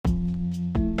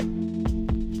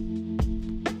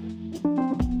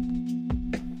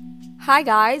Hi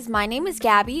guys, my name is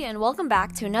Gabby and welcome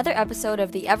back to another episode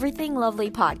of the Everything Lovely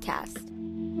podcast.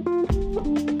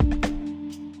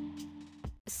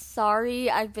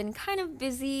 Sorry, I've been kind of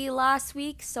busy last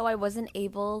week, so I wasn't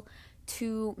able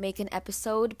to make an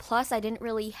episode. Plus, I didn't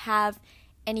really have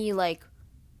any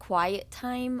quiet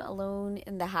time alone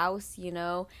in the house,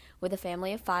 with a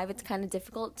family of 5. It's kind of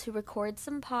difficult to record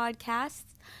some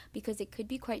podcasts because it could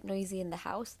be quite noisy in the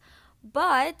house.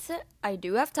 But I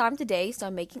do have time today, so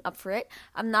I'm making up for it.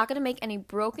 I'm not going to make any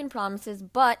broken promises,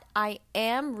 but I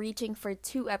am reaching for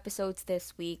 2 episodes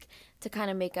this week to kind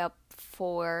of make up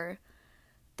for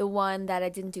the one that I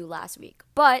didn't do last week.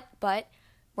 But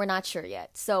we're not sure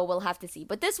yet, so we'll have to see.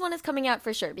 But this one is coming out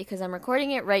for sure because I'm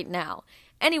recording it right now.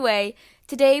 Anyway,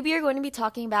 today we are going to be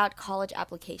talking about college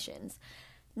applications.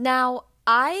 Now,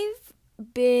 I've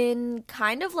been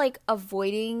kind of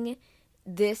avoiding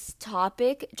this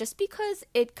topic just because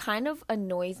it kind of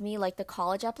annoys me. The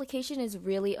college application is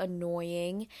really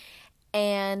annoying,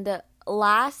 and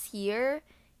last year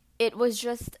it was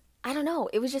just, I don't know,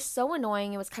 it was just so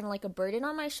annoying. It was kind of like a burden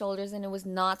on my shoulders, and it was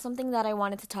not something that I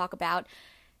wanted to talk about,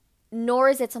 nor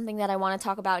is it something that I want to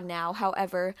talk about now.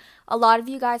 However, a lot of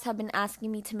you guys have been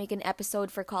asking me to make an episode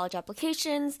for college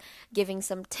applications, giving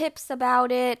some tips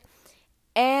about it.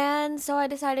 And so I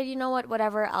decided,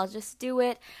 whatever, I'll just do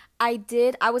it. I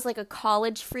was like a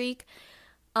college freak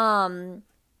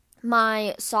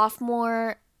my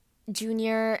sophomore,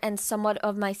 junior, and somewhat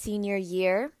of my senior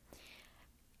year.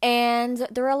 And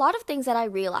there are a lot of things that I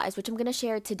realized, which I'm going to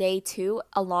share today too,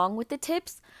 along with the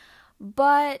tips.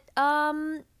 But,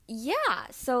 yeah,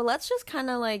 so let's just kind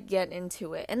of get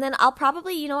into it. And then I'll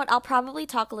probably, I'll probably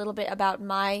talk a little bit about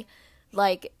my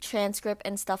transcript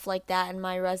and stuff like that, and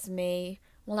my resume,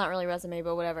 well, not really resume,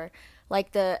 but whatever,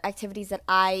 the activities that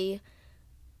I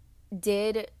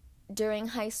did during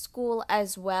high school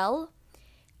as well.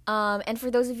 And for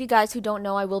those of you guys who don't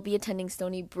know, I will be attending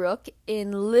Stony Brook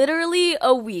in literally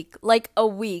a week,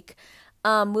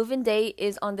 move-in day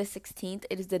is on the 16th.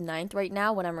 It is the 9th right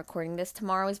now when I'm recording this.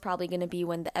 Tomorrow is probably going to be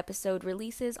when the episode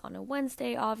releases on a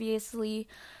Wednesday, obviously.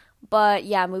 But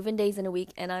yeah, move-in days in a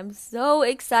week, and I'm so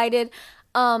excited.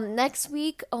 Next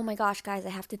week, oh my gosh, guys, I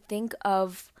have to think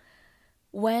of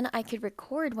when I could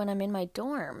record when I'm in my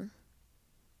dorm.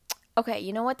 Okay,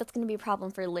 you know what? That's going to be a problem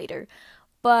for later.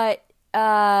 But,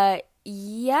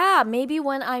 yeah, maybe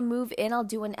when I move in, I'll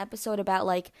do an episode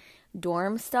about,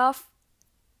 dorm stuff.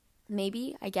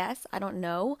 Maybe, I guess. I don't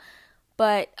know.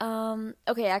 But,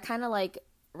 okay, I kind of,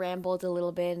 rambled a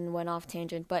little bit and went off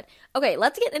tangent, but okay,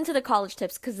 let's get into the college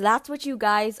tips because that's what you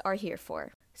guys are here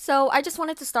for. So I just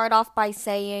wanted to start off by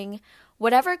saying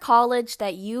whatever college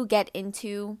that you get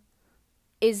into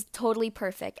is totally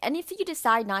perfect, and if you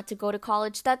decide not to go to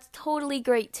college, that's totally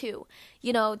great too.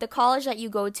 The college that you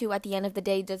go to at the end of the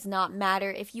day does not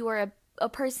matter. If you are a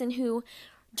person who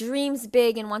dreams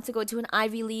big and wants to go to an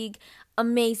Ivy League,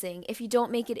 amazing. If you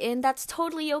don't make it in, that's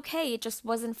totally okay. It just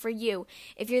wasn't for you.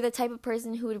 If you're the type of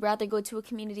person who would rather go to a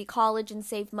community college and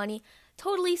save money,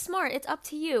 totally smart. It's up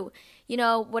to you.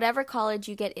 Whatever college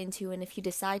you get into, and if you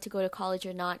decide to go to college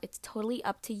or not, it's totally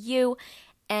up to you.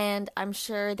 And I'm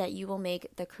sure that you will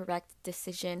make the correct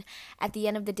decision. At the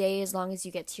end of the day, as long as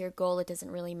you get to your goal, it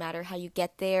doesn't really matter how you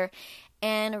get there.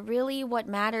 And really what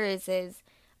matters is,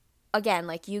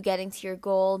 again, you getting to your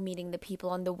goal, meeting the people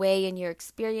on the way, and your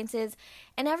experiences.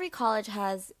 And every college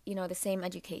has, the same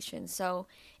education. So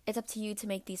it's up to you to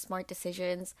make these smart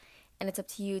decisions, and it's up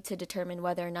to you to determine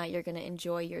whether or not you're going to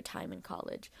enjoy your time in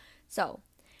college. So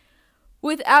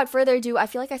without further ado, I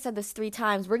feel like I said this 3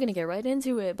 times. We're going to get right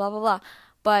into it, blah, blah, blah.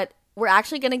 But we're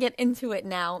actually going to get into it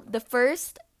now. The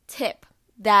first tip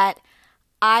that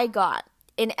I got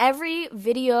in every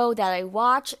video that I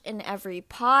watch, in every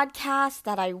podcast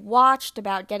that I watched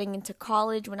about getting into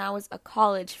college when I was a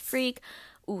college freak.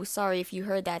 Ooh, sorry if you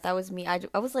heard that. That was me. I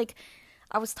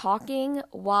was talking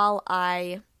while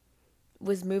I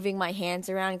was moving my hands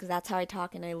around because that's how I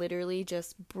talk, and I literally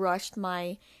just brushed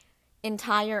my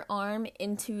entire arm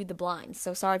into the blinds.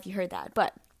 So sorry if you heard that.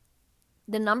 But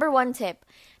the number 1 tip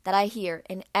that I hear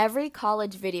in every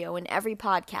college video, in every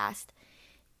podcast,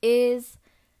 is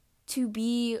to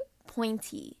be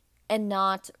pointy and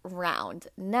not round.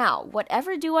 Now,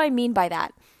 whatever do I mean by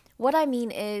that? What I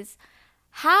mean is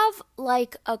have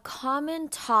a common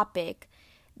topic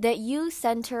that you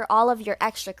center all of your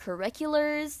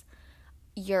extracurriculars,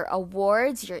 your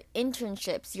awards, your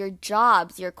internships, your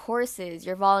jobs, your courses,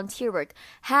 your volunteer work.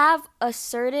 Have a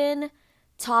certain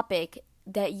topic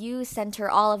that you center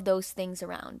all of those things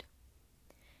around.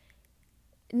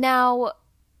 Now,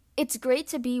 it's great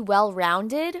to be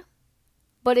well-rounded,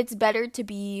 but it's better to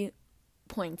be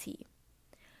pointy.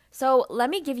 So let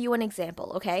me give you an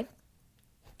example, okay?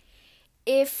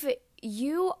 If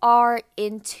you are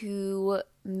into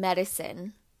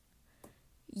medicine,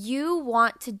 you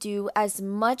want to do as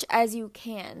much as you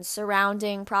can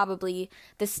surrounding probably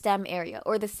the STEM area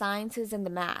or the sciences and the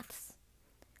maths,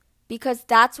 because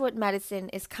that's what medicine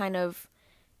is kind of,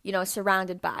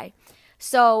 surrounded by.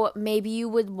 So maybe you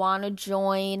would want to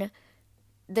join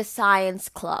the science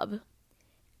club,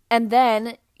 and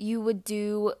then you would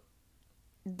do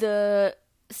the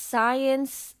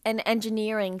science and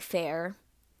engineering fair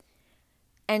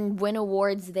and win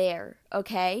awards there,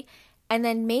 okay? And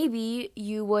then maybe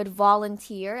you would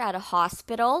volunteer at a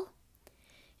hospital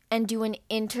and do an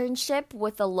internship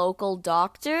with a local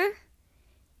doctor.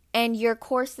 And your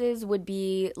courses would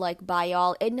be like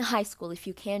in high school, if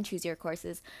you can choose your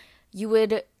courses, you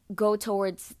would go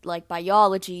towards like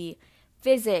biology,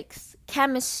 physics,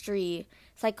 chemistry,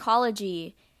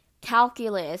 psychology,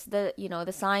 calculus, the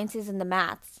sciences and the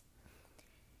maths.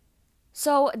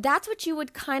 So that's what you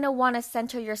would kind of want to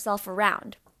center yourself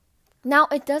around. Now,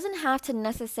 it doesn't have to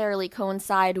necessarily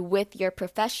coincide with your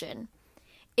profession.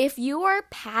 If you are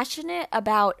passionate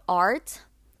about art,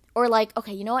 or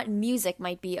music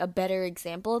might be a better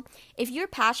example. If you're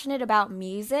passionate about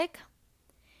music,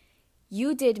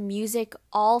 you did music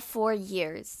all 4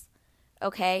 years,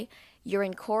 okay? You're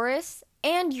in chorus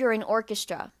and you're in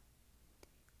orchestra.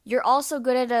 You're also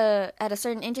good at a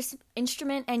certain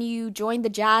instrument, and you joined the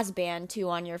jazz band too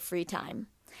on your free time.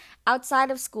 Outside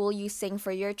of school, you sing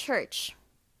for your church.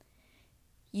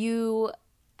 You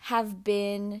have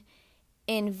been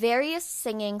in various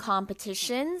singing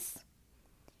competitions.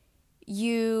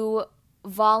 You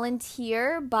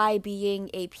volunteer by being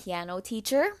a piano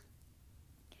teacher.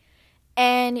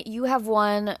 And you have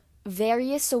won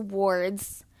various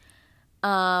awards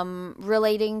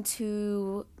relating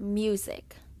to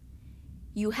music.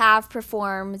 You have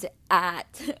performed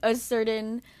at a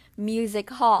certain music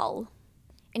hall.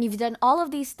 And you've done all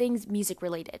of these things music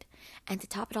related. And to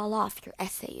top it all off, your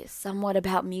essay is somewhat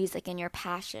about music and your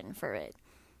passion for it.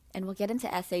 And we'll get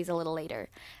into essays a little later.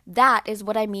 That is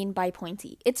what I mean by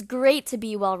pointy. It's great to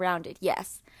be well-rounded,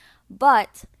 yes.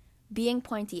 But being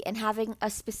pointy and having a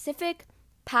specific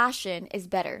passion is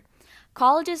better.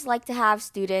 Colleges like to have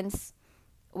students,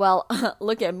 well,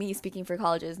 look at me speaking for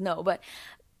colleges, no, but,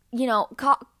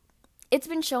 it's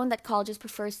been shown that colleges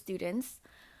prefer students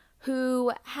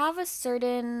who have a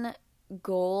certain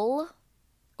goal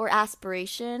or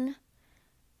aspiration.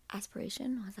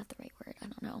 Aspiration? Was that the right word? I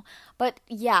don't know. But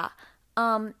yeah,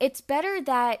 it's better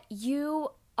that you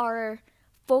are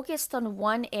focused on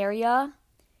one area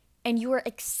and you are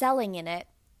excelling in it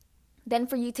than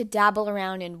for you to dabble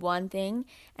around in one thing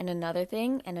and another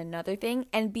thing and another thing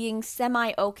and being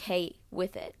semi-okay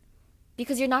with it.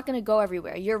 Because you're not going to go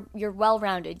everywhere. You're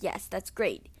well-rounded. Yes, that's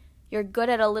great. You're good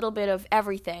at a little bit of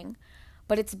everything.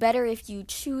 But it's better if you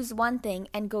choose one thing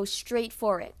and go straight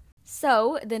for it.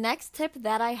 So, the next tip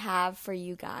that I have for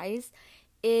you guys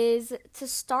is to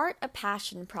start a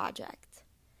passion project.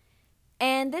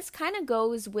 And this kind of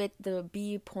goes with the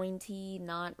be pointy,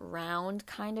 not round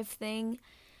kind of thing.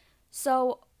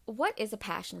 So, what is a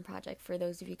passion project for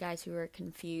those of you guys who are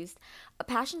confused? A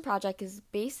passion project is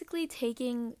basically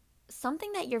taking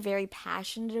something that you're very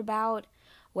passionate about,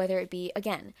 whether it be,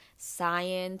 again,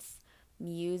 science,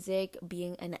 music,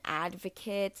 being an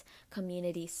advocate,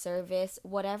 community service,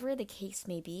 whatever the case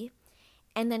may be,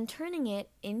 and then turning it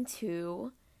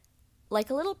into like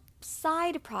a little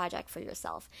side project for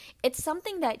yourself. It's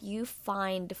something that you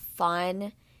find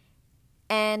fun,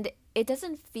 and it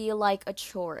doesn't feel like a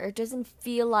chore. It doesn't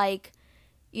feel like,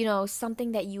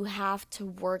 something that you have to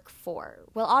work for.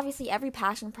 Well, obviously, every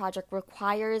passion project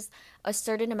requires a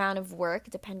certain amount of work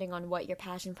depending on what your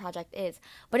passion project is.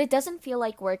 But it doesn't feel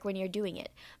like work when you're doing it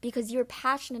because you're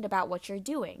passionate about what you're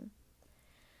doing.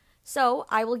 So,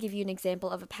 I will give you an example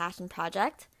of a passion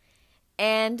project.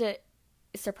 And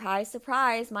surprise,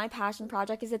 surprise, my passion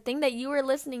project is a thing that you are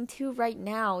listening to right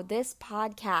now, this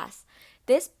podcast.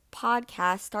 This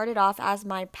podcast started off as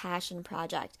my passion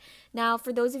project. Now,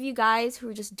 for those of you guys who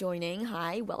are just joining,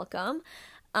 hi, welcome.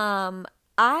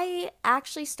 I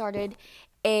actually started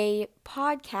a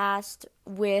podcast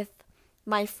with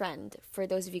my friend, for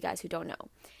those of you guys who don't know.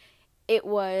 It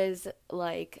was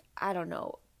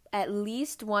at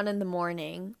least 1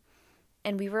 a.m,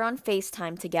 and we were on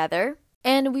FaceTime together,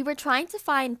 and we were trying to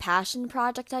find passion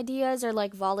project ideas or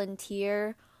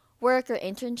volunteer work or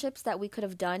internships that we could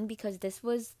have done, because this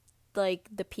was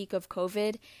the peak of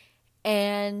COVID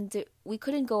and we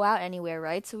couldn't go out anywhere,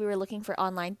 right? So we were looking for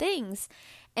online things.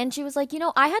 And she was like,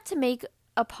 I had to make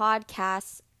a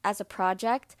podcast as a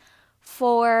project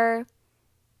for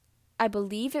I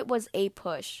believe it was a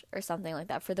push or something like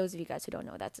that. For those of you guys who don't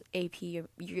know, that's AP,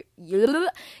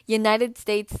 United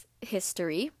States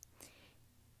History.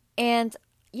 And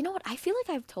you know what? I feel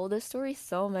like I've told this story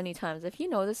so many times. If you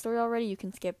know this story already, you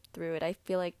can skip through it. I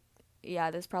feel like, yeah,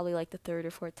 this is probably like the third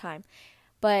or fourth time.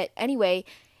 But anyway,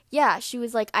 yeah, she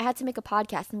was like, I had to make a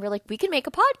podcast. And we're like, we can make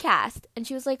a podcast. And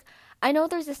she was like, I know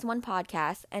there's this one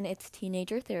podcast, and it's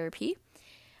Teenager Therapy.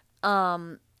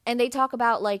 And they talk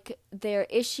about like their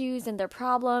issues and their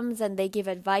problems, and they give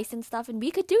advice and stuff, and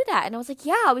we could do that. And I was like,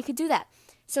 yeah, we could do that.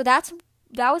 So that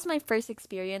was my first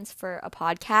experience for a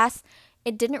podcast.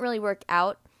 It didn't really work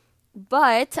out,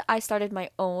 but I started my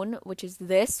own, which is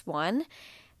this one.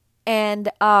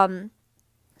 And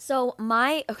so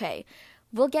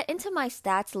we'll get into my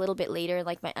stats a little bit later,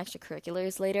 like my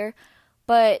extracurriculars later,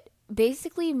 but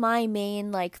basically my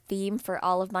main like theme for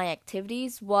all of my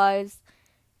activities was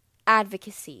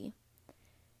advocacy.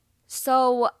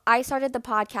 So I started the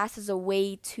podcast as a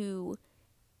way to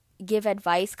give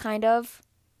advice, kind of,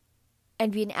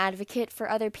 and be an advocate for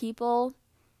other people.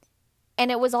 And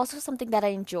it was also something that I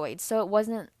enjoyed. So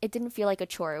it didn't feel like a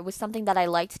chore. It was something that I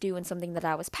liked to do and something that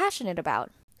I was passionate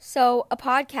about. So a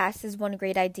podcast is one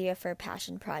great idea for a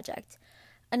passion project.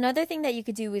 Another thing that you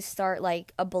could do is start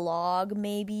like a blog,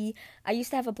 maybe. I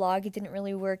used to have a blog. It didn't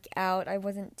really work out. I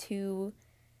wasn't too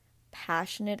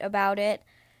passionate about it.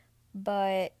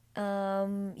 But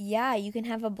yeah, you can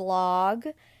have a blog.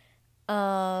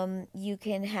 You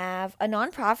can have a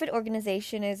nonprofit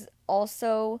organization is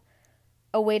also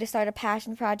a way to start a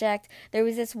passion project. There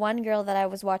was this one girl that I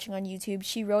was watching on YouTube.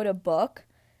 She wrote a book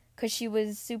because she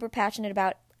was super passionate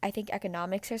about, I think,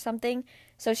 economics or something.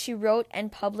 So she wrote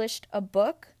and published a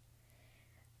book.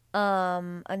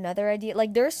 Another idea,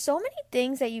 like there's so many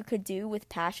things that you could do with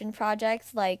passion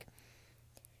projects. Like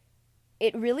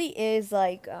it really is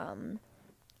like,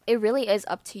 it really is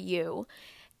up to you.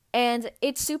 And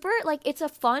it's super, like, it's a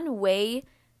fun way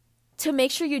to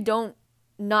make sure you don't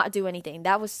not do anything.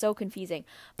 That was so confusing.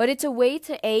 But it's a way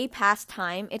to A, pass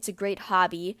time. It's a great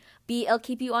hobby. B, it'll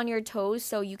keep you on your toes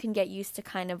so you can get used to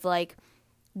kind of like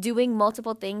doing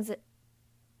multiple things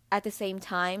at the same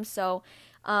time. So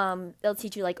they'll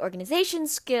teach you like organization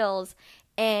skills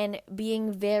and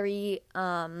being very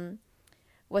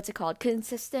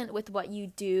consistent with what you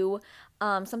do.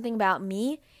 Something about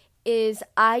me is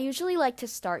I usually like to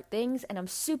start things and I'm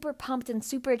super pumped and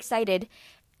super excited,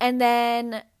 and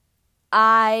then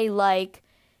I like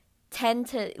tend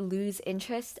to lose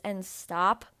interest and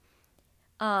stop.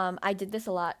 I did this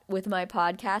a lot with my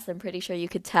podcast. I'm pretty sure you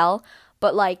could tell,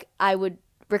 but like I would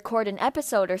record an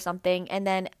episode or something and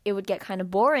then it would get kind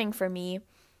of boring for me,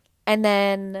 and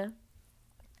then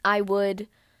I would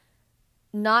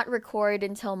not record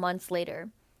until months later.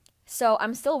 So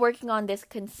I'm still working on this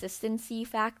consistency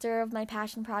factor of my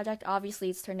passion project. Obviously,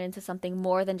 it's turned into something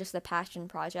more than just a passion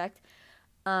project.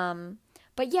 But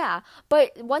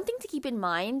one thing to keep in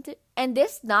mind, and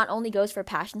this not only goes for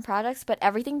passion projects, but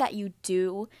everything that you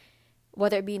do,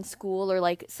 whether it be in school or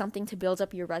like something to build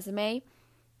up your resume,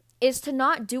 is to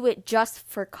not do it just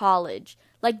for college.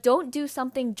 Like, don't do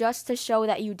something just to show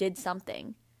that you did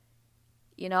something,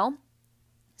 you know?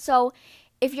 So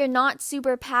if you're not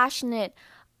super passionate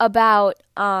about,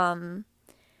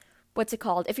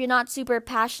 if you're not super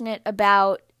passionate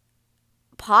about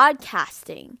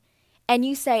podcasting and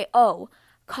you say, oh,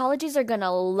 colleges are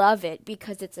gonna love it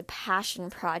because it's a passion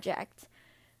project,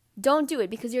 don't do it,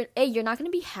 because you're not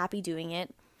gonna be happy doing it.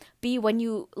 B, when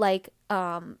you like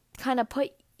kind of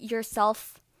put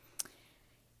yourself,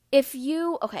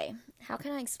 how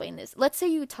can I explain this? Let's say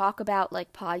you talk about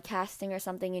like podcasting or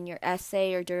something in your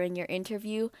essay or during your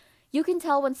interview. You can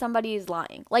tell when somebody is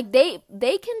lying. Like they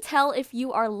can tell if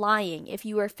you are lying, if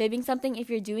you are fibbing something, if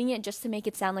you're doing it just to make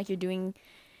it sound like you're doing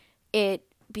it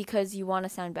because you want to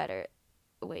sound better.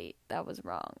 Wait, that was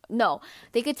wrong. No,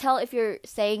 they could tell if you're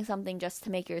saying something just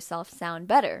to make yourself sound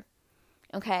better.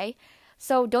 Okay?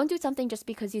 So don't do something just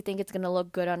because you think it's going to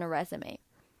look good on a resume.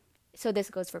 So this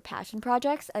goes for passion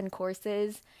projects and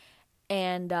courses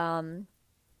and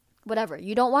whatever.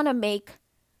 You don't want to make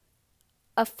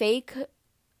a fake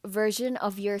version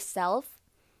of yourself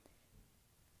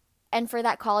and for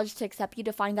that college to accept you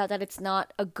to find out that it's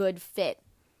not a good fit.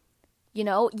 You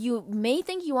know, you may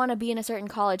think you want to be in a certain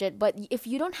college, but if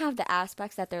you don't have the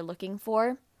aspects that they're looking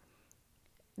for,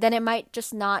 then it might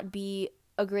just not be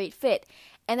a great fit.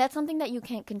 And that's something that you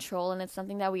can't control, and it's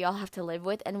something that we all have to live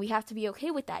with, and we have to be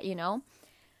okay with that, you know?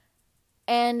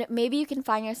 And maybe you can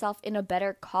find yourself in a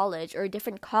better college or a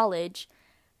different college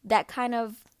that kind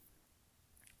of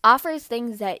offers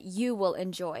things that you will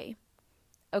enjoy.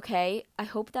 Okay? I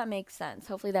hope that makes sense.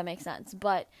 Hopefully that makes sense.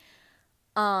 But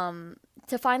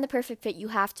To find the perfect fit, you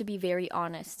have to be very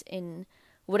honest in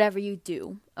whatever you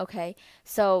do, okay?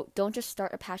 So don't just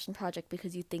start a passion project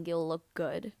because you think it'll look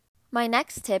good. My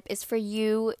next tip is for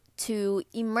you to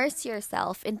immerse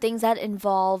yourself in things that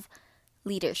involve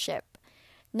leadership.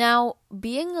 Now,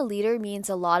 being a leader means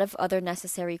a lot of other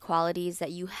necessary qualities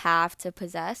that you have to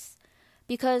possess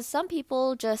because some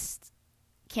people just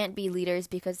can't be leaders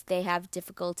because they have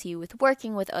difficulty with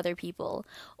working with other people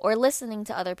or listening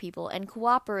to other people and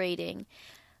cooperating.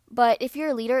 But if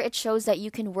you're a leader, it shows that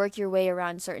you can work your way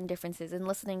around certain differences and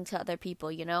listening to other people,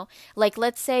 you know? Like,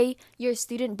 let's say you're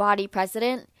student body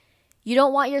president. You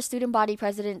don't want your student body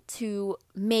president to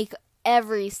make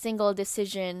every single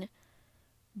decision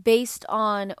based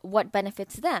on what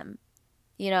benefits them.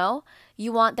 You know,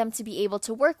 you want them to be able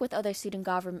to work with other student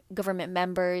government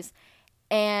members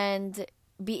and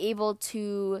be able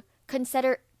to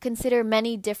consider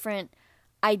many different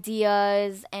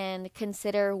ideas and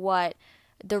consider what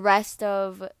the rest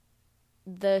of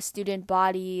the student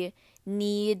body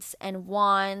needs and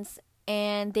wants,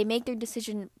 and they make their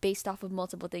decision based off of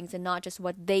multiple things and not just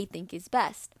what they think is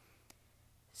best.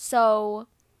 So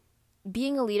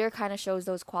being a leader kind of shows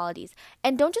those qualities.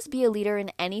 And don't just be a leader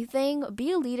in anything,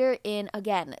 be a leader in,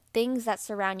 again, things that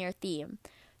surround your theme.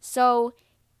 So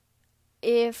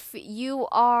if you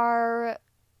are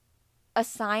a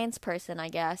science person, I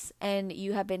guess, and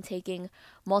you have been taking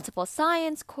multiple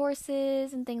science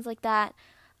courses and things like that,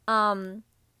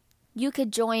 you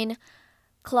could join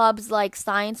clubs like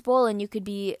Science Bowl and you could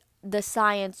be the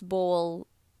Science Bowl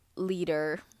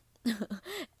leader.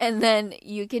 And then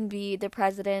you can be the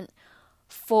president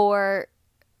for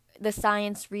the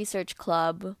Science Research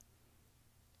Club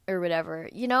or whatever.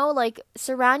 You know, like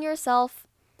surround yourself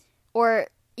or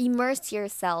immerse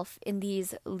yourself in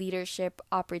these leadership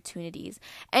opportunities.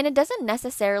 And it doesn't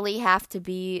necessarily have to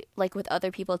be like with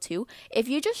other people too. If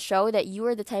you just show that you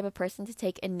are the type of person to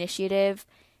take initiative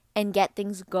and get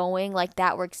things going, like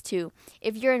that works too.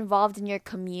 If you're involved in your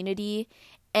community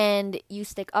and you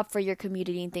stick up for your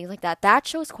community and things like that, that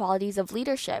shows qualities of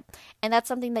leadership. And that's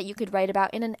something that you could write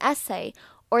about in an essay,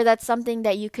 or that's something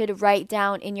that you could write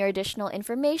down in your additional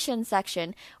information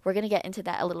section. We're going to get into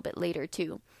that a little bit later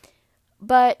too.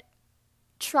 But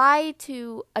try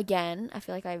to, again, I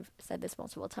feel like I've said this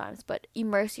multiple times, but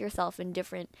immerse yourself in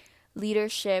different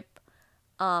leadership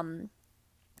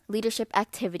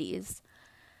activities.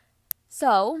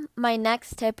 So, my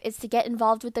next tip is to get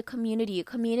involved with the community.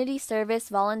 Community service,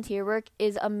 volunteer work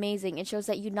is amazing. It shows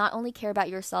that you not only care about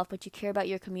yourself, but you care about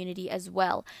your community as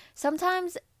well.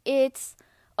 Sometimes it's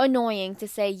annoying to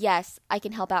say, yes, I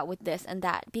can help out with this and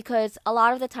that, because a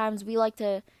lot of the times we like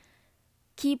to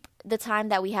keep the time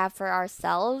that we have for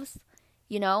ourselves,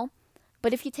 you know?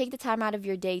 But if you take the time out of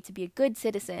your day to be a good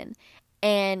citizen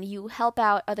and you help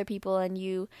out other people and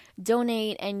you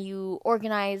donate and you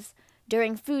organize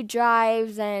during food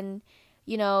drives and,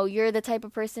 you know, you're the type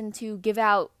of person to give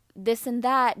out this and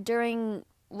that during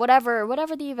whatever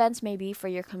the events may be for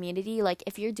your community. Like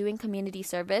if you're doing community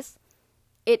service,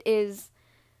 it is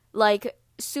like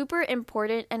super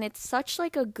important, and it's such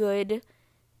like a good,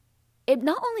 it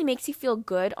not only makes you feel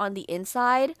good on the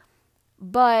inside,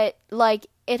 but like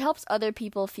it helps other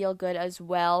people feel good as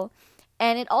well.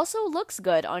 And it also looks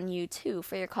good on you too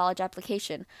for your college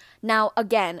application. Now,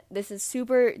 again, this is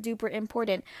super duper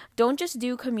important. Don't just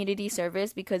do community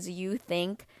service because you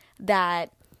think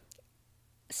that,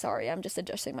 sorry, I'm just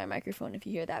adjusting my microphone if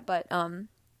you hear that, but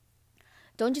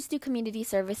don't just do community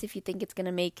service if you think it's going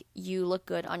to make you look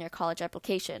good on your college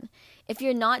application. If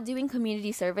you're not doing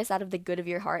community service out of the good of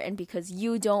your heart and because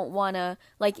you don't want to,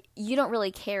 like, you don't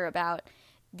really care about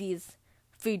these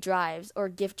food drives or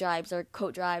gift drives or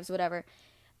coat drives, whatever,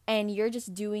 and you're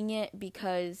just doing it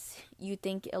because you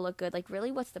think it'll look good, like,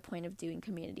 really, what's the point of doing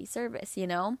community service, you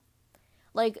know?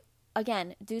 Like,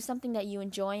 again, do something that you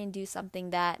enjoy and do something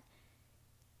that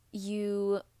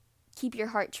you keep your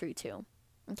heart true to,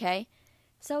 okay?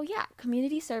 So yeah,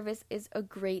 community service is a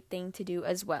great thing to do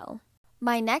as well.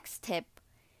 My next tip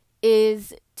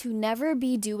is to never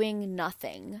be doing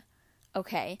nothing,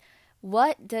 okay?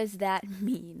 What does that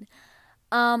mean?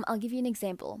 I'll give you an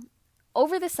example.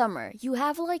 Over the summer, you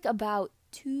have like about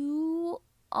 2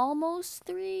 months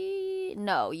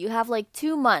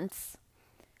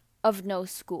of no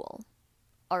school.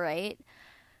 All right?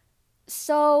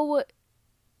 So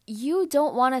you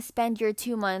don't want to spend your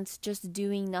 2 months just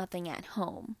doing nothing at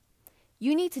home.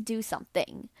 You need to do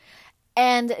something.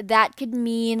 And that could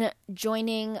mean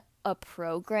joining a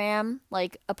program,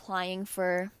 like applying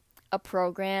for a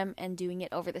program and doing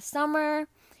it over the summer.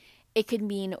 It could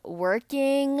mean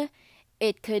working.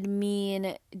 It could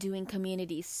mean doing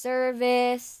community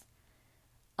service.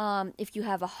 If you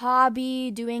have a hobby,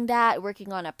 doing that,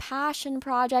 working on a passion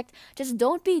project, just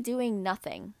don't be doing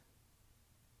nothing.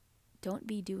 Don't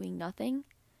be doing nothing.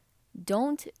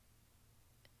 Don't,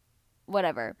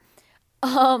 whatever.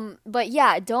 But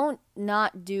yeah, don't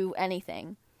not do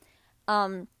anything.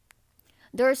 There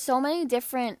are so many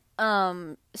different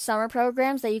summer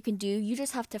programs that you can do. You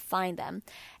just have to find them.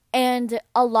 And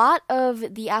a lot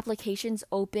of the applications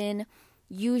open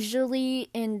usually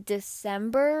in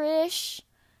December-ish,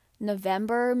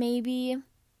 November maybe.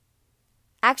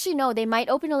 Actually, no, they might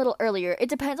open a little earlier. It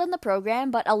depends on the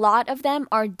program, but a lot of them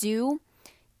are due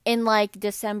in like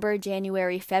December,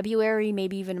 January, February,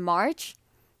 maybe even March,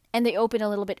 and they open a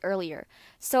little bit earlier.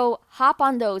 So hop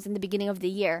on those in the beginning of the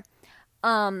year.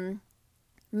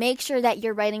 Make sure that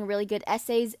you're writing really good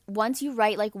essays. Once you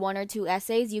write like 1 or 2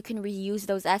 essays, you can reuse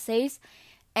those essays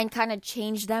and kind of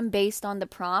change them based on the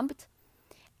prompt.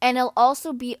 And it'll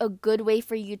also be a good way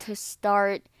for you to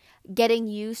start getting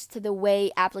used to the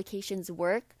way applications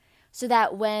work, so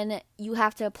that when you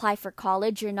have to apply for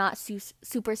college, you're not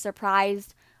super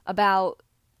surprised about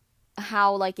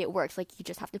how like it works. Like, you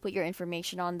just have to put your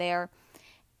information on there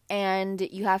and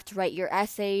you have to write your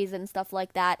essays and stuff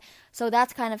like that. So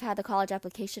that's kind of how the college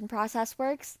application process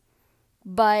works.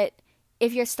 But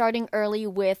if you're starting early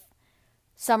with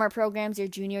summer programs, your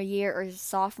junior year or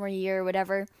sophomore year or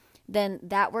whatever, then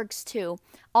that works too.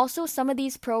 Also, some of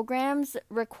these programs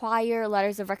require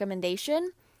letters of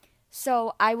recommendation,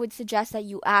 so I would suggest that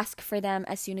you ask for them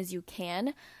as soon as you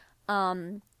can,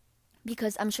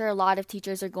 because I'm sure a lot of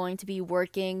teachers are going to be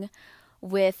working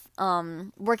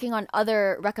on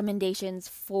other recommendations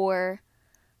for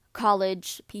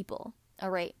college people.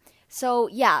 All right. So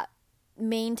yeah,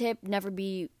 main tip: never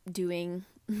be doing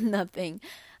nothing.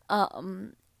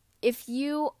 If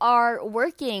you are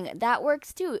working, that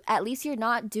works too. At least you're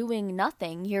not doing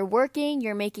nothing. You're working,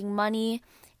 you're making money,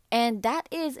 and that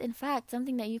is, in fact,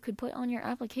 something that you could put on your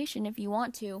application if you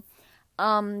want to.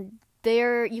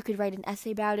 There, you could write an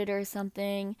essay about it or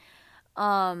something.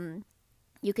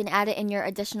 You can add it in your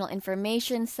additional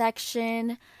information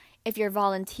section. If you're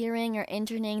volunteering or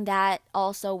interning, that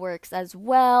also works as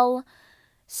well.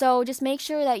 So just make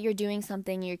sure that you're doing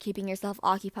something, you're keeping yourself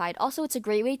occupied. Also, it's a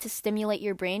great way to stimulate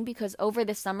your brain, because over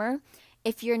the summer,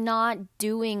 if you're not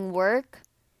doing work,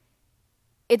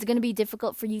 it's going to be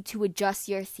difficult for you to adjust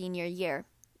your senior year.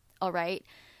 All right?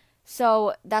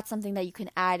 So that's something that you can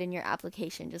add in your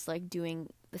application, just like doing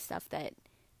the stuff that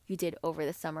you did over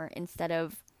the summer, instead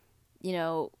of,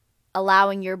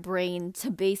 allowing your brain to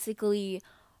basically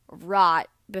rot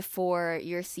before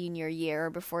your senior year or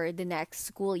before the next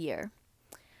school year.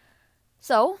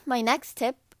 So, my next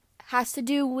tip has to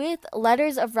do with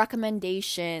letters of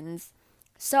recommendations.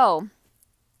 So,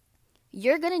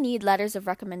 you're going to need letters of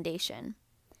recommendation.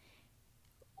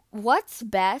 What's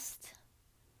best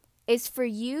is for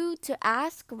you to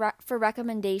ask for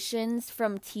recommendations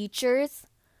from teachers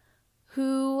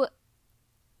who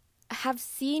have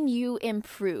seen you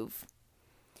improve.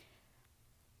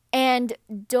 And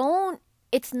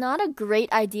it's not a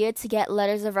great idea to get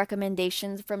letters of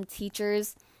recommendations from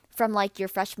teachers from like your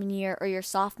freshman year or your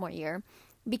sophomore year,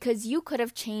 because you could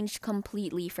have changed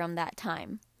completely from that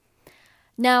time.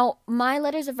 Now, my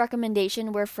letters of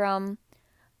recommendation were from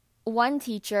one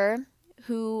teacher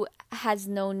who's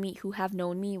known me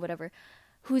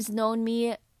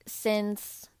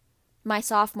since my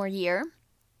sophomore year.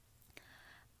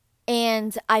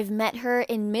 And I've met her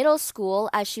in middle school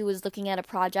as she was looking at a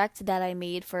project that I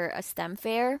made for a STEM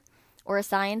fair or a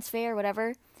science fair,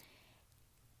 whatever.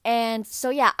 And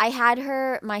so, yeah, I had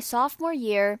her my sophomore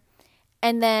year,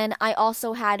 and then I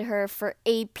also had her for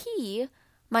AP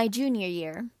my junior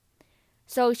year.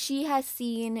 So she has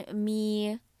seen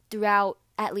me throughout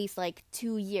at least like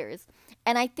 2 years.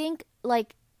 And I think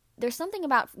like there's something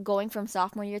about going from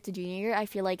sophomore year to junior year. I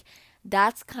feel like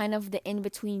that's kind of the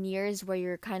in-between years where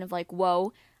you're kind of like,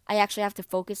 whoa, I actually have to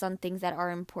focus on things that are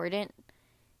important.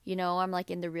 I'm like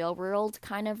in the real world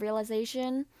kind of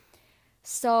realization.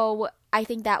 So I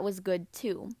think that was good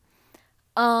too.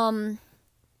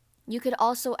 You could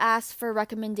also ask for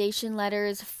recommendation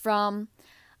letters from,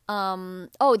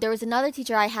 there was another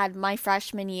teacher I had my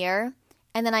freshman year,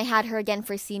 and then I had her again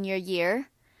for senior year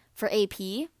for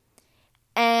AP.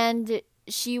 And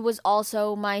she was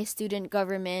also my student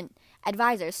government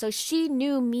advisor. So she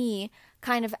knew me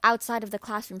kind of outside of the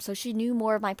classroom. So she knew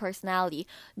more of my personality.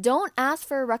 Don't ask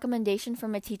for a recommendation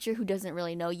from a teacher who doesn't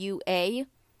really know you, A.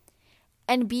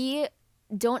 And B,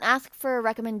 don't ask for a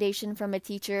recommendation from a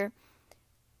teacher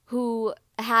who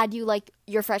had you like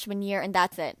your freshman year and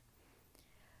that's it.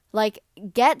 Like,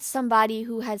 get somebody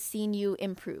who has seen you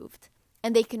improved.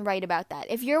 and they can write about that.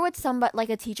 If you're with somebody like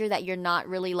a teacher that you're not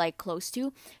really like close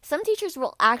to, some teachers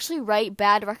will actually write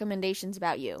bad recommendations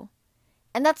about you.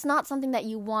 And that's not something that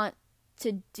you want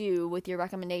to do with your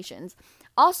recommendations.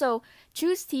 Also,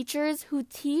 choose teachers who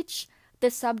teach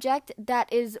the subject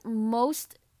that is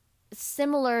most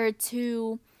similar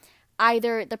to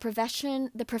either the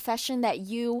profession that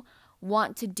you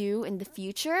want to do in the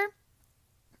future,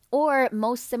 or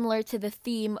most similar to the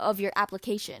theme of your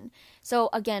application. So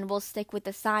again, we'll stick with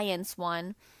the science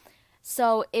one.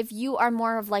 So if you are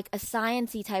more of like a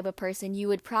sciencey type of person, you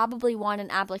would probably want an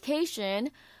application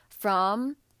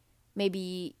from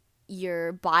maybe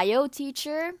your bio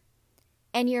teacher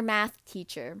and your math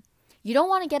teacher. You don't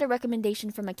want to get a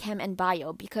recommendation from a chem and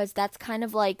bio because that's kind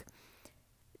of like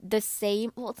the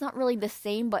same. Well, it's not really the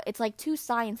same, but it's like two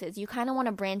sciences. You kind of want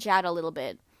to branch out a little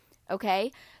bit.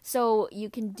 Okay? So you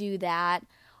can do that.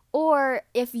 Or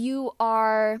if you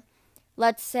are,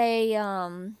 let's say,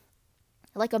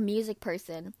 like a music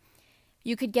person,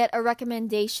 you could get a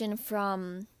recommendation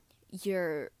from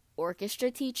your orchestra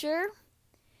teacher.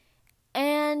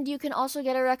 And you can also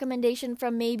get a recommendation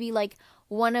from maybe like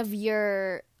one of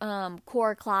your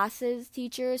core classes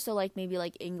teachers. So like maybe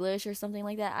like English or something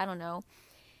like that. I don't know.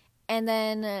 And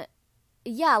then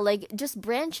yeah, like just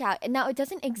branch out. And now it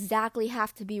doesn't exactly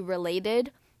have to be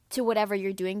related to whatever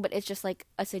you're doing, but it's just like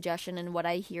a suggestion and what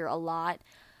I hear a lot.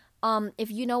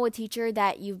 If you know a teacher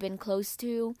that you've been close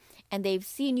to and they've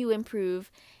seen you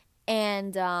improve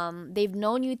and they've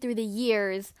known you through the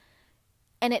years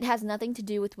and it has nothing to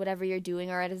do with whatever you're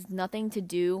doing, or it has nothing to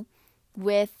do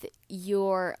with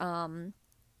your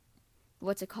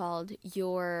what's it called?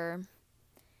 Your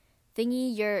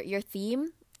thingy, your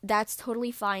theme, that's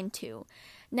totally fine too.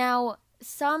 Now,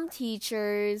 some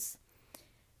teachers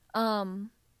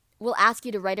will ask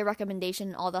you to write a recommendation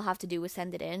and all they'll have to do is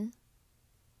send it in.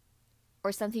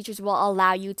 Or some teachers will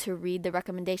allow you to read the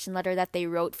recommendation letter that they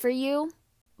wrote for you.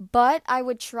 But I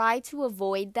would try to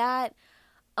avoid that.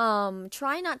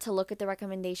 Try not to look at the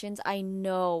recommendations. I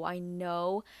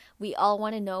know. We all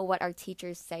want to know what our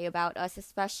teachers say about us,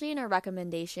 especially in our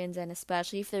recommendations and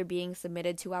especially if they're being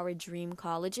submitted to our dream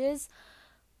colleges.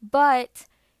 But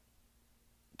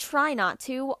try not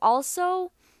to.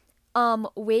 Also,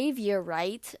 waive your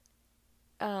right.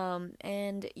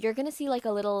 And you're going to see like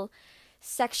a little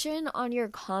section on your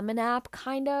Common App,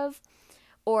 kind of,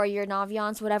 or your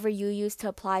Naviance, whatever you use to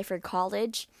apply for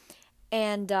college.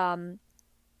 And,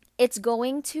 it's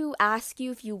going to ask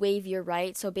you if you waive your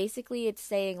right. So basically it's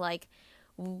saying like,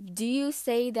 do you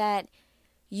say that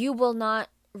you will not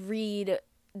read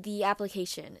the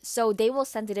application? So they will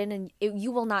send it in and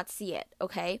you will not see it,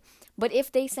 okay? But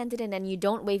if they send it in and you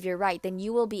don't waive your right, then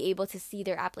you will be able to see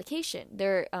their application.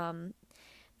 Their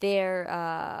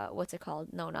what's it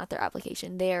called? No, not their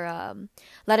application. Their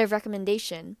letter of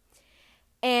recommendation.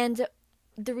 And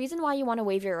the reason why you want to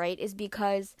waive your right is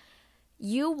because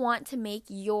you want to make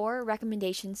your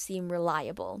recommendation seem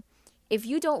reliable. If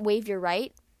you don't waive your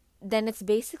right, then it's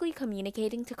basically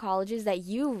communicating to colleges that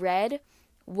you read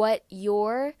what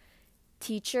your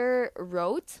teacher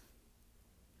wrote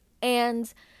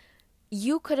and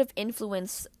you could have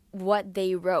influenced what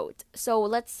they wrote. So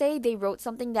let's say they wrote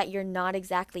something that you're not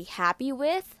exactly happy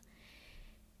with,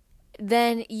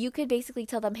 then you could basically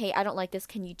tell them, hey, I don't like this,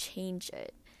 can you change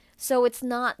it? So it's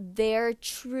not their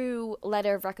true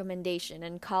letter of recommendation.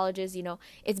 And colleges,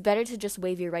 it's better to just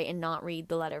waive your right and not read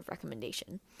the letter of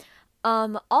recommendation.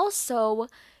 Also,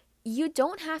 you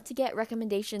don't have to get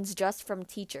recommendations just from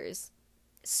teachers.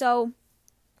 So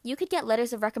you could get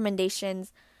letters of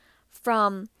recommendations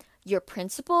from your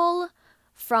principal,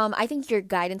 I think your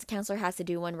guidance counselor has to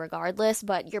do one regardless,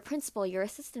 but your principal, your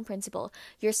assistant principal,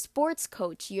 your sports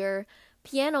coach, your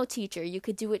piano teacher, you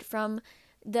could do it from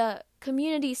the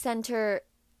community center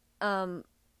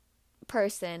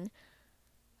person.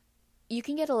 You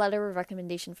can get a letter of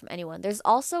recommendation from anyone. There's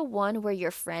also one where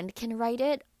your friend can write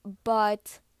it,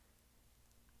 but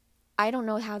I don't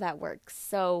know how that works.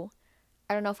 So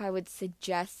I don't know if I would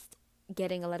suggest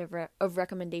getting a letter of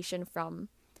recommendation from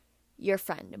your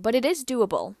friend, but it is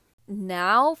doable.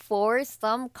 Now for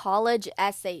some college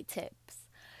essay tips.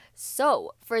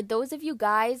 So for those of you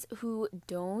guys who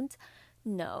don't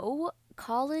know,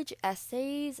 college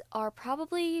essays are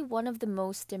probably one of the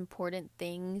most important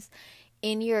things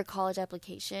in your college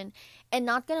application. And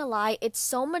not gonna lie, it's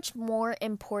so much more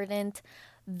important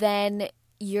than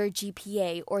your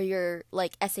GPA or your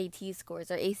like SAT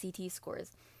scores or ACT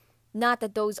scores. Not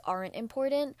that those aren't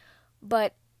important,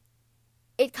 but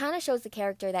it kind of shows the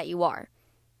character that you are.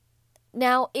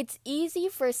 Now, it's easy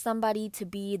for somebody to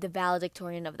be the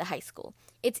valedictorian of the high school.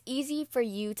 It's easy for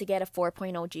you to get a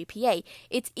 4.0 GPA.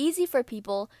 It's easy for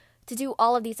people to do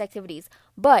all of these activities.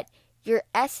 But your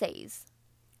essays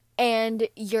and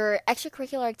your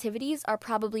extracurricular activities are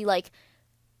probably like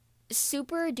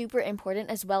super duper important,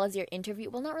 as well as your interview.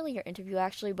 Well, not really your interview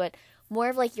actually, but more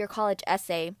of like your college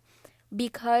essay,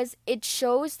 because it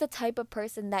shows the type of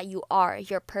person that you are,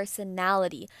 your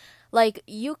personality. Like,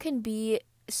 you can be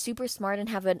super smart and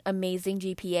have an amazing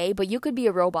GPA, but you could be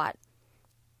a robot.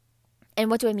 And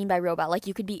what do I mean by robot? Like,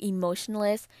 you could be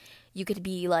emotionless, you could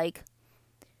be like,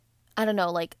 I don't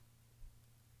know, like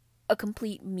a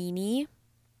complete meanie.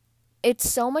 It's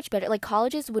so much better. Like,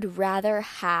 colleges would rather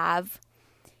have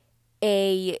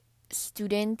a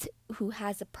student who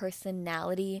has a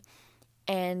personality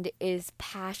and is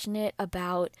passionate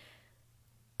about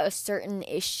a certain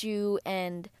issue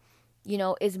and, you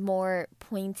know, is more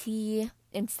pointy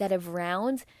instead of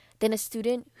round than a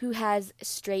student who has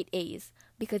straight A's,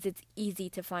 because it's easy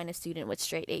to find a student with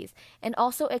straight A's. And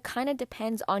also, it kind of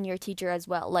depends on your teacher as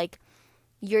well. Like,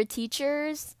 your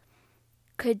teachers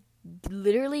could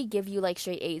literally give you like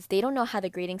straight A's. They don't know how the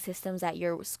grading systems at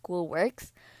your school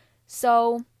works.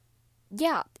 So,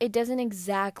 yeah, it doesn't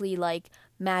exactly like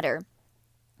matter.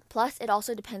 Plus, it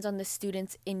also depends on the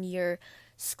students in your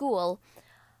school.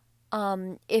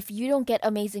 If you don't get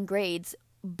amazing grades,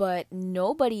 but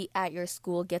nobody at your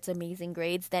school gets amazing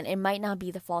grades, then it might not be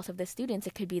the fault of the students.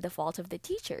 It could be the fault of the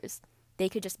teachers. They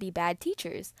could just be bad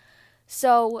teachers.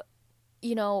 So,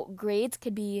 you know, grades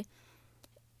could be,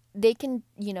 they can,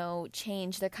 you know,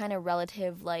 change. They're kind of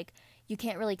relative. Like, you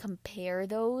can't really compare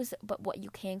those, but what you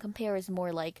can compare is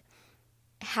more like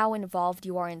how involved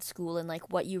you are in school and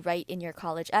like what you write in your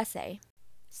college essay.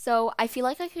 So I feel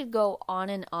like I could go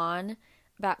on and on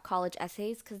about college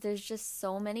essays because there's just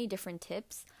so many different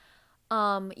tips.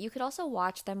 You could also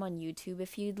watch them on YouTube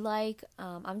if you'd like.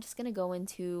 I'm just gonna go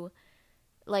into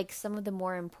like some of the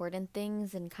more important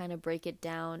things and kind of break it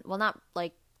down. Well, not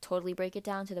like totally break it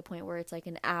down to the point where it's like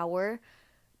an hour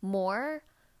more,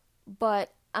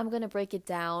 but I'm gonna break it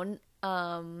down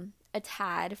a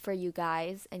tad for you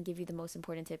guys and give you the most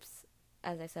important tips,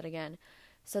 as I said again,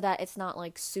 so that it's not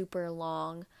like super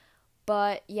long.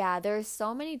 But yeah, there's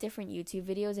so many different YouTube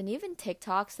videos and even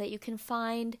TikToks that you can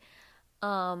find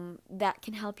that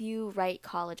can help you write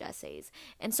college essays.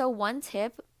 And so one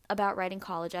tip about writing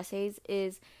college essays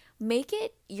is make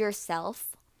it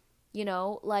yourself. You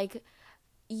know, like,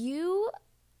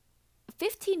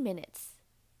 15 minutes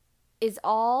is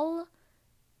all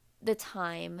the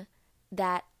time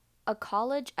that a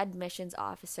college admissions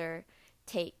officer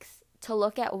takes to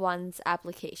look at one's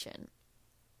application.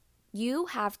 You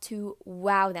have to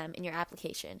wow them in your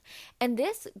application. And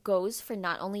this goes for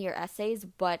not only your essays,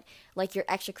 but like your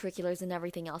extracurriculars and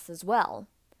everything else as well.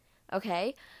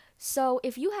 Okay? So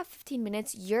if you have 15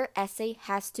 minutes, your essay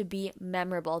has to be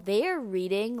memorable. They are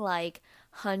reading like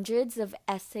hundreds of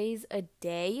essays a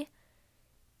day.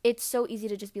 It's so easy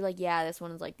to just be like, yeah, this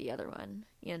one is like the other one,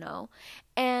 you know?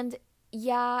 And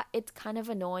yeah, it's kind of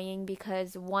annoying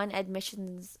because one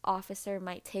admissions officer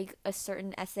might take a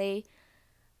certain essay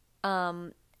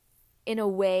in a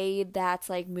way that's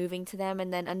like moving to them,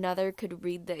 and then another could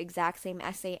read the exact same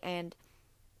essay and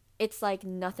it's like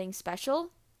nothing special.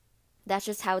 That's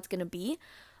just how it's going to be.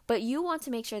 But you want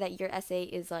to make sure that your essay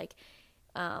is like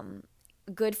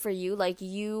good for you. Like,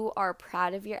 you are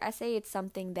proud of your essay. It's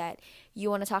something that you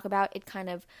want to talk about. It kind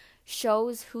of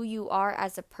shows who you are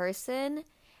as a person.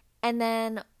 And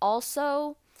then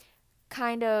also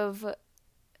kind of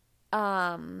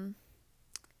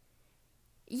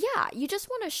yeah, you just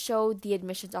want to show the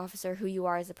admissions officer who you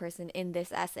are as a person in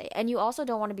this essay. And you also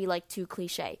don't want to be like too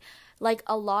cliche. Like,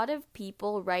 a lot of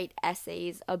people write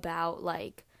essays about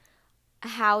like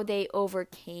how they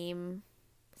overcame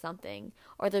something,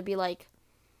 or they'll be like,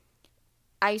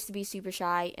 I used to be super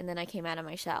shy and then I came out of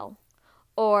my shell.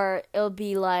 Or it'll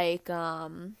be like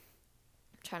I'm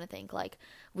trying to think, like,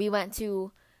 we went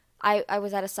to I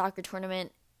was at a soccer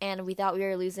tournament and we thought we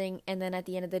were losing, and then at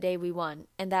the end of the day we won,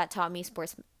 and that taught me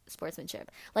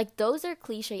sportsmanship. Like, those are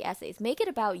cliche essays. Make it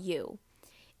about you.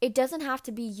 It doesn't have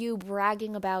to be you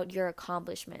bragging about your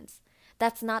accomplishments.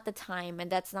 That's not the time,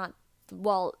 and that's not,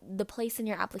 well, the place in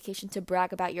your application to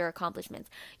brag about your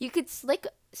accomplishments. You could stick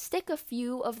a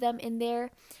few of them in there,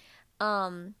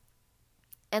 and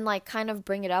like kind of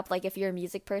bring it up. Like, if you're a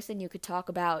music person, you could talk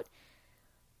about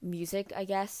music, I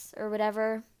guess, or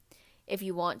whatever, if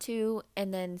you want to,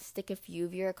 and then stick a few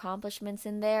of your accomplishments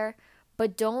in there.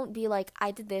 But don't be like,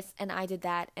 I did this and I did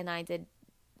that and I did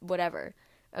whatever.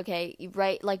 Okay, you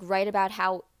write about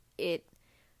how it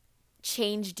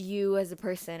changed you as a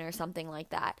person or something like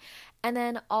that. And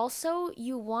then also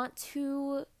you want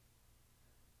to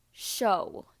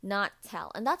show, not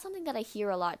tell. And that's something that I hear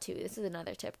a lot too. This is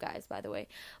another tip, guys, by the way.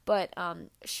 But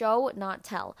show, not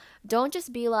tell. Don't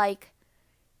just be like,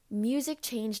 music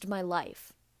changed my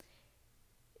life.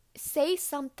 Say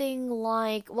something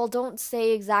like, well, don't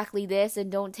say exactly this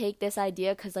and don't take this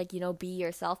idea because, like, be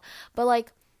yourself. But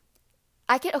like,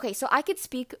 I could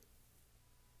speak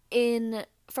in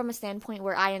from a standpoint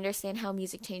where I understand how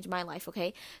music changed my life,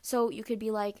 okay? So you could be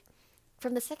like,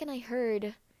 from the second I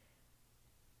heard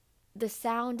the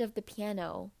sound of the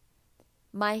piano,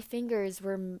 my fingers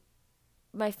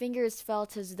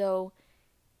felt as though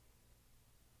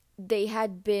they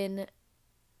had been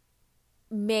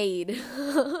made.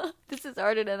 This is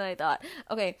harder than I thought.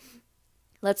 Okay,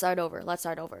 let's start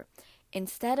over.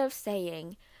 Instead of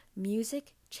saying,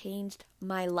 music changed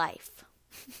my life,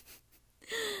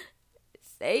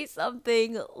 say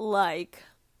something like,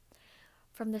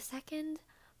 from the second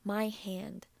my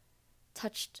hand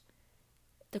touched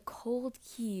the cold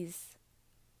keys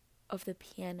of the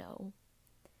piano,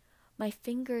 my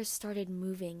fingers started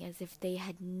moving as if they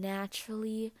had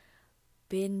naturally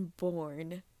been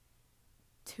born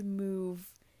to move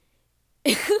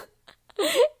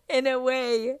in a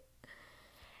way.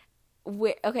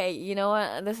 Okay, you know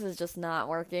what? This is just not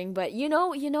working, but you know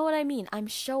what I mean. I'm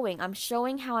showing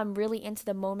how I'm really into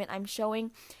the moment. I'm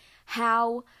showing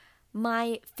how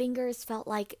my fingers felt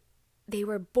like they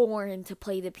were born to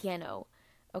play the piano.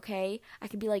 Okay? I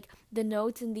could be like, the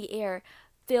notes in the air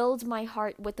filled my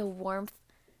heart with a warmth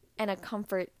and a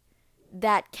comfort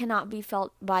that cannot be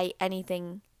felt by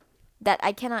anything, that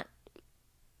I cannot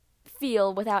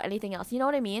feel without anything else. You know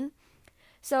what I mean?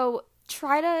 So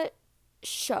try to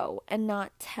show and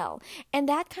not tell. And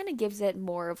that kind of gives it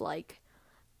more of like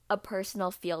a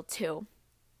personal feel too.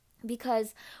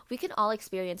 Because we can all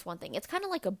experience one thing. It's kind of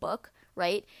like a book,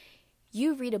 right?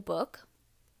 You read a book,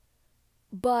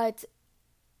 but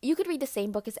you could read the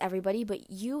same book as everybody, but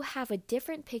you have a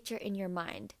different picture in your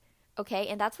mind. Okay?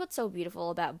 And that's what's so beautiful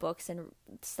about books and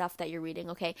stuff that you're reading,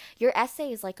 okay? Your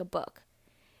essay is like a book.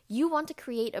 You want to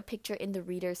create a picture in the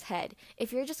reader's head.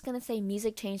 If you're just going to say,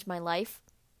 music changed my life,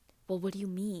 well, what do you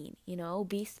mean?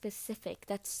 Be specific.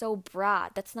 That's so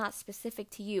broad. That's not specific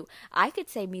to you. I could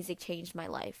say music changed my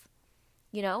life.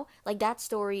 Like that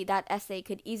story, that essay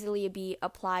could easily be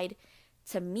applied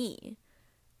to me.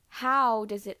 How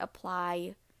does it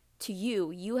apply to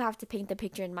you? You have to paint the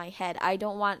picture in my head. I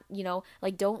don't want,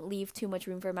 like, don't leave too much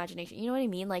room for imagination. You know what I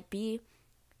mean? Like, be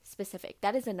specific.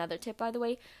 That is another tip, by the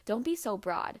way. Don't be so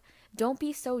broad. Don't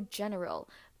be so general.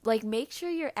 Like, make sure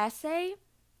your essay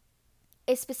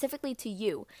is specifically to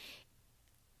you.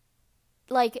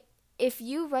 Like, if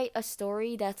you write a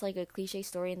story that's like a cliche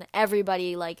story and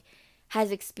everybody like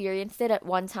has experienced it at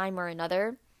one time or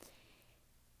another,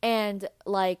 and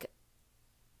like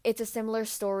it's a similar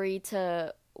story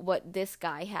to what this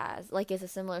guy has, like it's a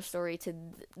similar story to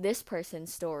this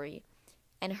person's story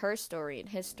and her story and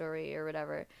his story or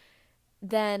whatever,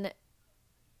 then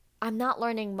I'm not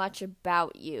learning much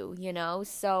about you,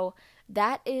 So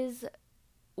that is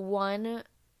one,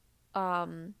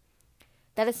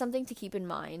 that is something to keep in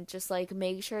mind. Just like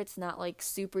make sure it's not like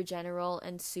super general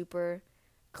and super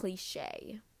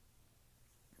cliche.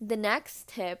 The next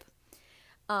tip,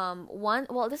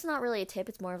 this is not really a tip,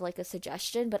 it's more of like a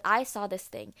suggestion, but I saw this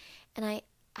thing and I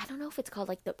don't know if it's called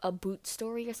like a boot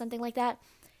story or something like that.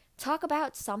 Talk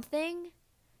about something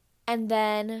and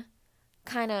then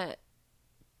kind of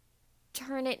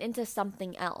turn it into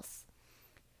something else.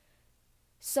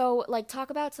 So, like, talk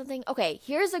about something. Okay,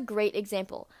 here's a great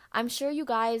example. I'm sure you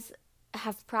guys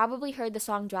have probably heard the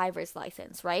song Driver's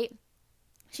License, right?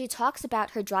 She talks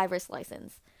about her driver's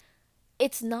license.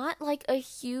 It's not like a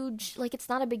huge, like, it's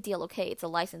not a big deal, okay? It's a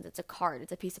license, it's a card,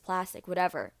 it's a piece of plastic,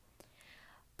 whatever.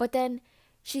 But then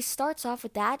she starts off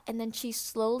with that, and then she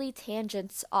slowly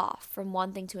tangents off from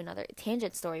one thing to another.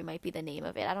 Tangent story might be the name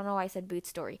of it. I don't know why I said boot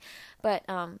story. But,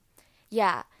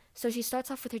 yeah. So she starts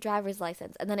off with her driver's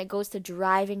license, and then it goes to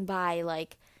driving by,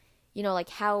 like, like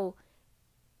how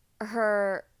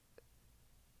her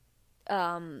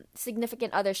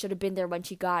significant other should have been there when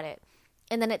she got it.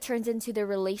 And then it turns into the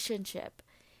relationship,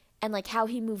 and, like, how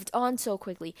he moved on so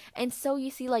quickly. And so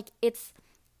you see, like, it's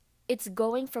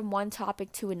going from one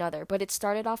topic to another, but it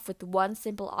started off with one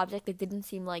simple object that didn't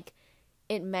seem like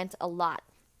it meant a lot.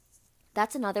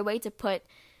 That's another way to put,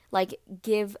 like,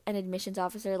 give an admissions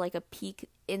officer, like, a peek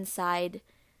inside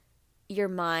your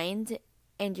mind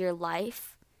and your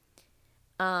life,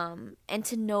 and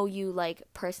to know you, like,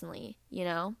 personally,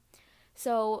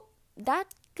 So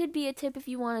that could be a tip if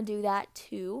you want to do that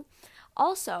too.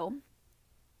 Also,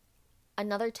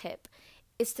 Another tip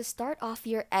is to start off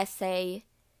your essay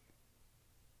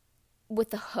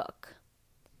with a hook.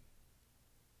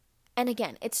 And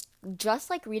again, it's just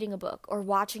like reading a book or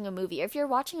watching a movie. If you're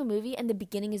watching a movie and the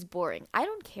beginning is boring, I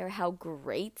don't care how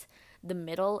great the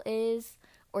middle is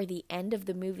or the end of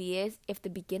the movie is. If the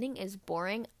beginning is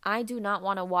boring, I do not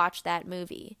want to watch that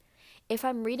movie. If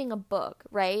I'm reading a book,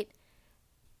 right,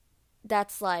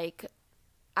 that's like,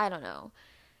 I don't know,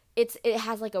 it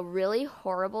has like a really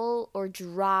horrible or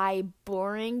dry,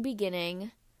 boring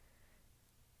beginning,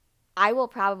 I will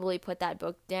probably put that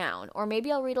book down. Or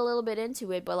maybe I'll read a little bit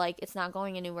into it, but like it's not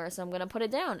going anywhere, so I'm going to put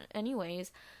it down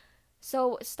anyways.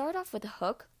 So start off with a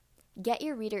hook, get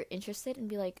your reader interested and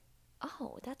be like,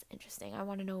 "Oh, that's interesting. I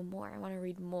want to know more. I want to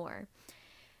read more."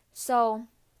 So,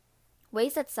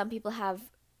 ways that some people have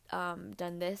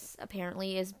done this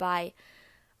apparently is by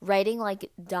writing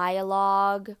like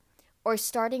dialogue or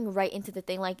starting right into the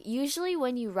thing. Like usually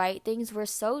when you write things, we're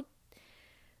so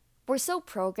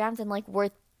programmed and like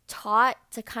we're taught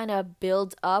to kind of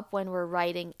build up when we're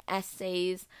writing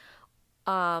essays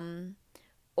or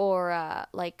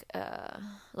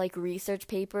research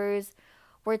papers.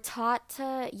 We're taught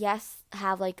to, yes,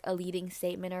 have like a leading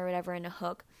statement or whatever in a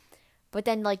hook, but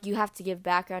then like you have to give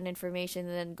background information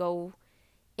and then go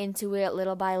into it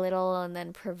little by little and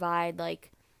then provide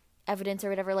like evidence or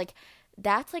whatever. Like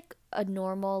that's like a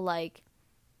normal like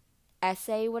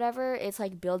essay, whatever. It's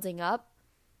like building up.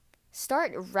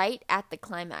 Start right at the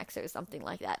climax or something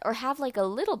like that, or have like a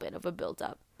little bit of a build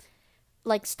up.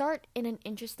 Like start in an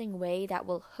interesting way that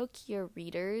will hook your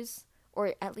readers,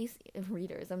 or at least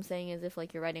readers, I'm saying as if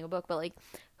like you're writing a book, but like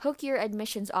hook your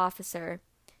admissions officer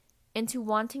into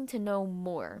wanting to know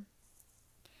more.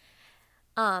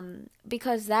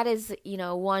 Because that is,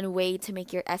 one way to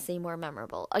make your essay more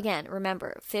memorable. Again,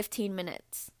 remember, 15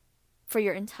 minutes for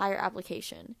your entire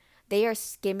application. They are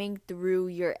skimming through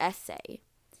your essay.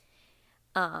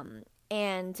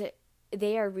 And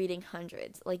they are reading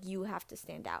hundreds. Like, you have to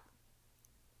stand out.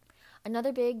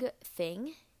 Another big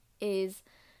thing is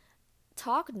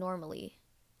talk normally.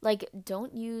 Like,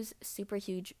 don't use super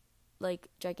huge, like,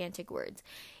 gigantic words.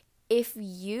 If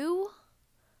you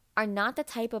are not the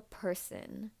type of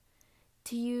person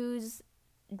to use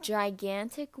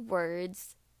gigantic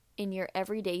words in your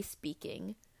everyday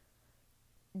speaking,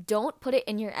 don't put it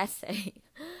in your essay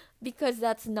because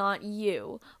that's not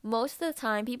you. Most of the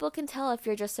time, people can tell if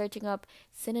you're just searching up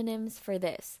synonyms for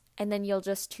this, and then you'll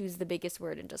just choose the biggest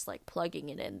word and just like plugging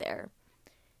it in there,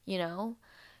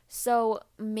 So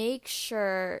make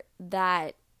sure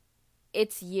that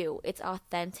it's you, it's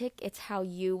authentic, it's how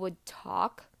you would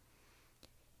talk.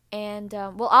 And,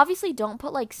 obviously don't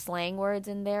put like slang words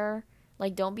in there.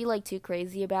 Like, don't be like too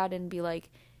crazy about it and be like,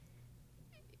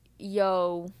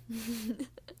 yo,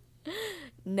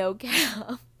 no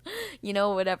cap,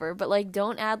 whatever. But like,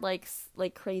 don't add like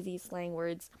crazy slang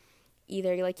words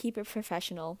either. Like, keep it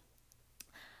professional.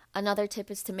 Another tip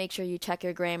is to make sure you check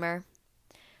your grammar.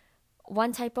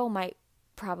 One typo might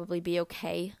probably be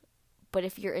okay, but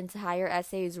if your entire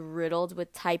essay is riddled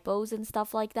with typos and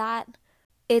stuff like that,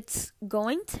 it's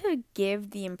going to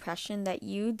give the impression that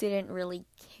you didn't really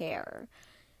care.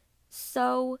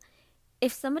 So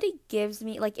if somebody gives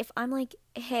me, like, if I'm like,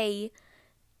 hey,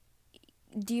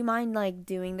 do you mind like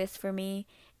doing this for me?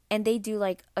 And they do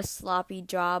like a sloppy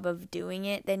job of doing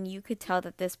it, then you could tell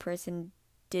that this person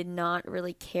did not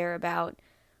really care about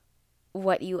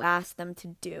what you asked them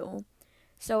to do.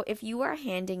 So if you are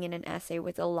handing in an essay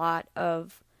with a lot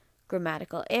of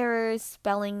grammatical errors,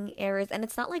 spelling errors, and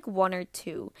it's not like one or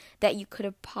two that you could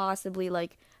have possibly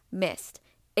like missed,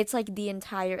 it's like the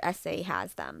entire essay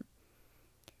has them,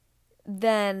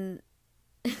 then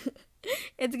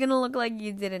it's gonna look like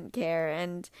you didn't care,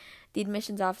 and the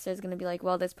admissions officer is gonna be like,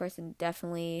 well, this person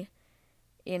definitely,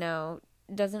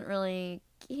 doesn't really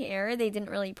care. They didn't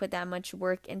really put that much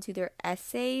work into their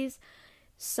essays,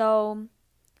 so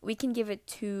we can give it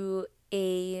to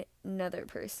another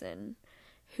person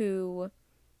who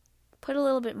put a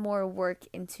little bit more work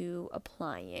into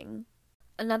applying.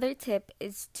 Another tip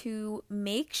is to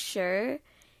make sure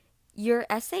your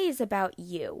essay is about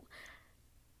you.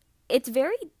 It's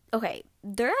very, okay,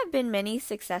 there have been many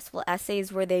successful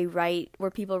essays where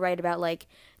people write about like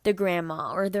their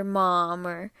grandma or their mom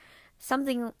or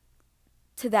something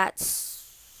to that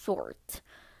sort.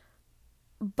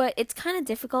 But it's kind of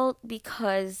difficult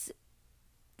because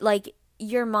like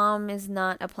your mom is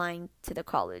not applying to the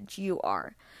college, you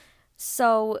are.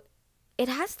 So it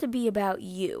has to be about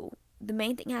you. The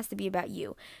main thing has to be about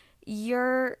you.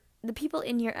 The people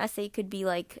in your essay could be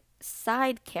like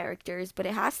side characters, but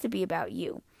it has to be about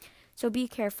you. So be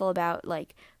careful about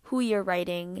like who you're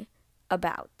writing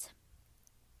about.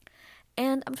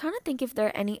 And I'm trying to think if there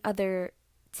are any other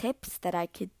tips that I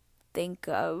could think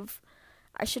of.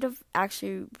 I should have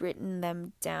actually written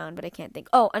them down, but I can't think.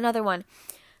 Oh, another one.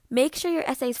 Make sure your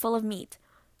essay is full of meat.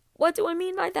 What do I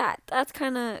mean by that? That's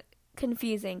kind of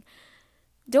confusing.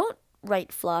 Don't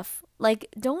write fluff. Like,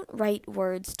 don't write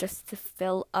words just to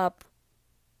fill up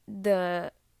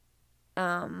the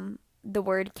the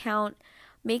word count.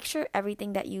 Make sure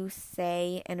everything that you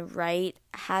say and write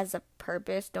has a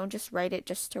purpose. Don't just write it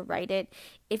just to write it.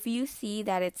 If you see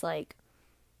that it's like,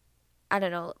 I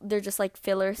don't know, they're just like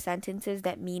filler sentences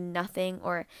that mean nothing,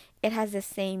 or it has the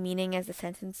same meaning as the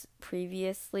sentence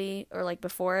previously, or like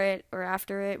before it or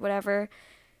after it, whatever,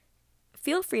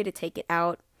 feel free to take it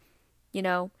out. You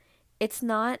know, it's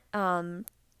not,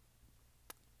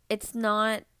 it's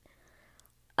not,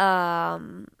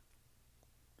 um,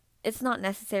 it's not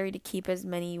necessary to keep as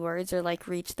many words or like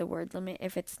reach the word limit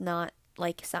if it's not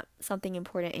like something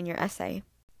important in your essay.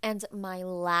 And my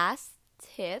last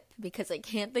tip, because I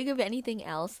can't think of anything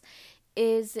else,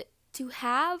 is to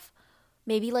have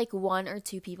maybe like one or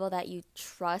two people that you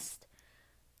trust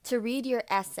to read your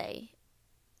essay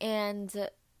and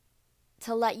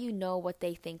to let you know what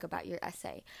they think about your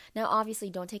essay. Now,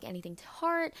 obviously, don't take anything to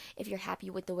heart. If you're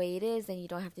happy with the way it is, then you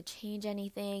don't have to change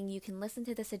anything. You can listen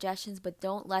to the suggestions, but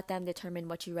don't let them determine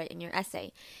what you write in your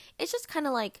essay. It's just kind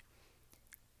of like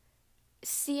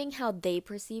seeing how they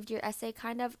perceived your essay,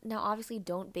 kind of. Now, obviously,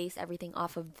 don't base everything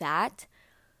off of that,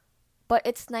 but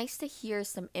it's nice to hear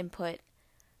some input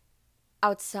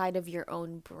outside of your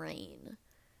own brain.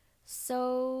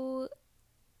 So,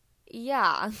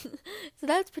 yeah. So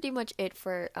that's pretty much it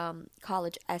for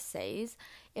college essays.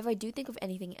 If I do think of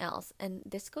anything else, and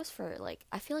this goes for like,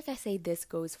 I feel like I say this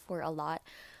goes for a lot,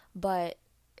 but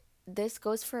this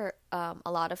goes for a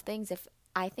lot of things. If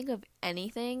I think of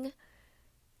anything,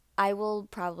 I will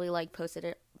probably like post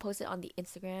it on the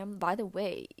Instagram. By the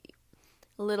way,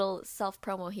 little self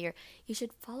promo here. You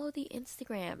should follow the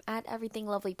Instagram at Everything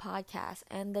Lovely Podcast,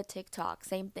 and the TikTok,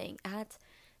 same thing, at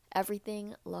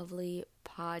Everything Lovely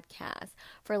Podcast,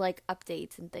 for like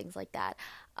updates and things like that.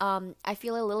 I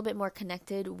feel a little bit more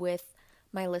connected with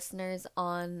my listeners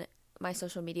on my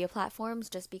social media platforms,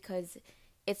 just because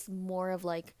it's more of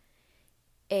like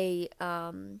a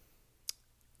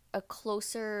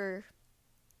closer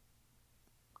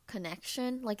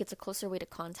connection. Like, it's a closer way to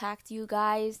contact you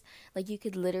guys. Like, you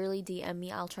could literally DM me.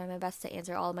 I'll try my best to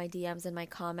answer all my DMs and my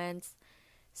comments.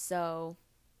 So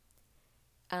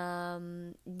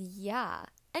yeah.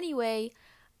 Anyway,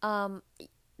 did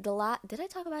I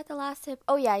talk about the last tip?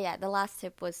 Oh yeah, the last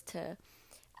tip was to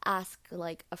ask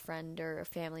like a friend or a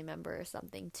family member or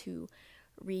something to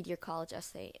read your college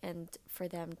essay, and for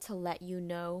them to let you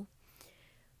know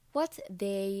what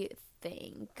they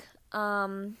think.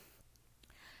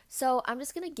 So I'm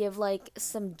just gonna give like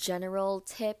some general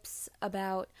tips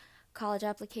about college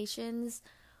applications.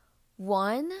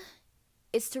 One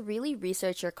is to really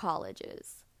research your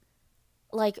colleges.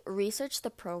 Like, research the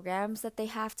programs that they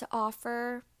have to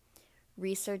offer,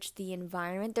 research the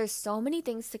environment. There's so many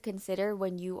things to consider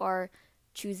when you are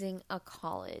choosing a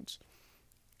college.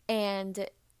 And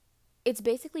it's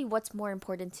basically what's more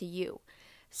important to you.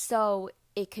 So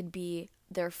it could be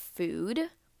their food,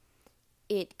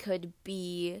 it could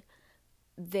be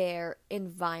their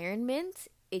environment,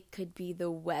 it could be the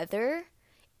weather,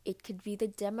 it could be the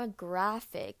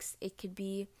demographics, it could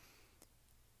be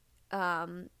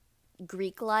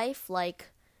Greek life,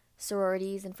 like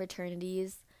sororities and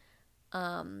fraternities.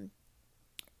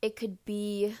 It could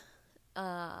be,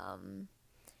 I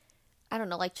don't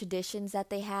know, like traditions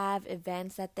that they have,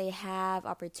 events that they have,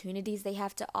 opportunities they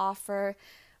have to offer,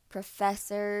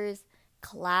 professors,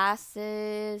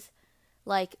 classes.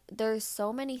 Like, there's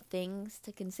so many things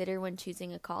to consider when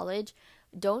choosing a college.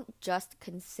 Don't just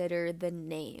consider the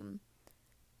name,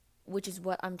 which is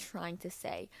what I'm trying to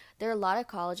say. There are a lot of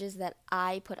colleges that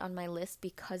I put on my list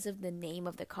because of the name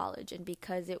of the college and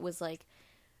because it was like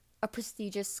a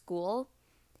prestigious school,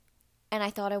 and I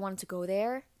thought I wanted to go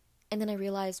there, and then I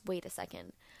realized, wait a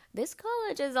second, this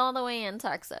college is all the way in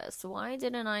Texas. Why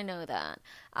didn't I know that?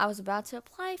 I was about to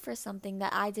apply for something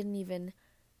that I didn't even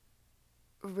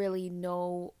really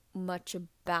know much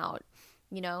about.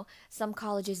 You know, some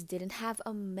colleges didn't have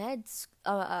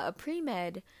a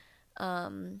pre-med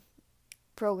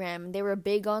program. They were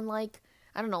big on like,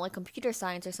 I don't know, like computer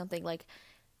science or something. Like,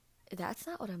 that's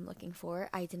not what I'm looking for.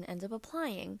 I didn't end up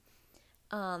applying.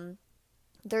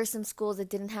 There are some schools that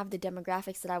didn't have the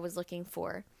demographics that I was looking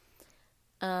for.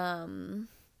 Am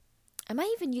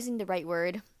I even using the right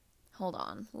word? Hold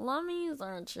on, let me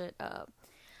search it up.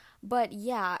 But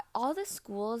yeah, all the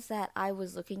schools that I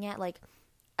was looking at, like,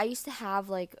 I used to have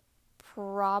like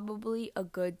probably a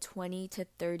good 20 to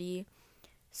 30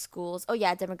 schools. Oh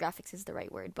yeah, demographics is the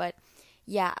right word, but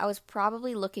yeah, I was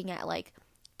probably looking at like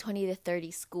 20 to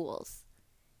 30 schools.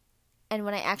 And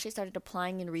when I actually started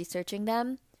applying and researching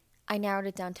them, I narrowed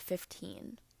it down to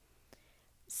 15.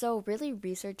 So really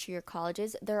research your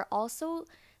colleges. There are also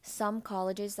some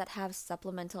colleges that have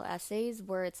supplemental essays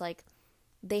where it's like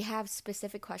they have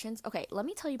specific questions. Okay, let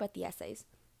me tell you about the essays.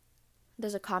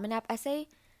 There's a Common App essay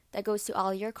that goes to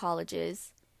all your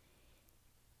colleges,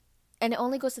 and it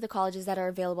only goes to the colleges that are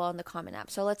available on the Common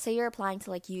App. So let's say you're applying to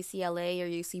like UCLA or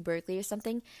UC Berkeley or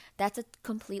something. That's a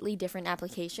completely different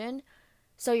application.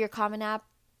 So your Common App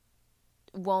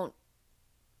won't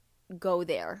go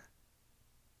there.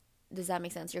 Does that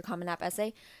make sense? Your Common App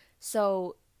essay.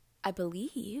 So I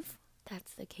believe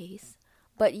that's the case.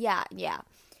 But yeah.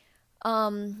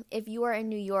 If you are in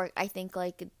New York, I think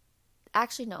like,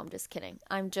 actually no, I'm just kidding.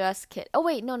 Oh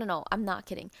wait, no, I'm not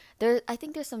kidding. I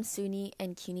think there's some SUNY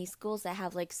and CUNY schools that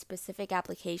have like specific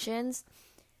applications,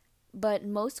 but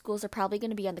most schools are probably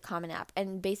going to be on the Common App.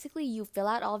 And basically, you fill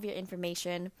out all of your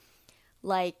information,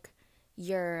 like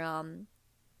your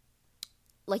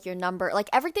number, like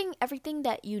everything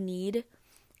that you need,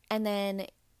 and then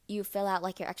you fill out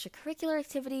like your extracurricular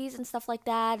activities and stuff like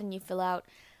that, and you fill out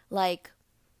like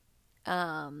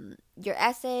your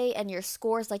essay and your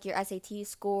scores, like your SAT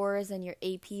scores and your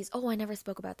APs. Oh, I never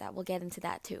spoke about that. We'll get into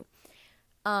that too.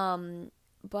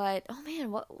 But oh man,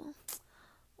 what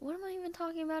am I even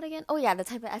talking about again? Oh yeah, the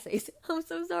type of essays. I'm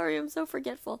so sorry. I'm so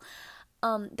forgetful.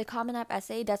 The Common App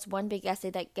essay, that's one big essay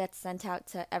that gets sent out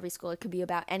to every school. It could be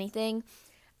about anything.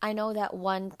 I know that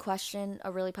one question,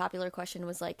 a really popular question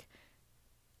was like,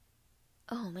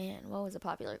 oh man, what was a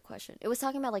popular question? It was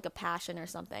talking about like a passion or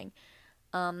something.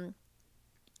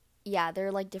 Yeah, there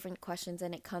are like different questions,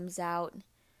 and it comes out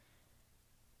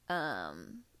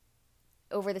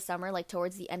over the summer, like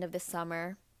towards the end of the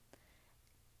summer.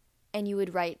 And you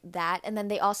would write that. And then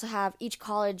they also have each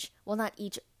college, well, not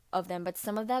each of them, but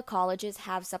some of the colleges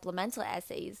have supplemental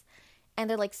essays, and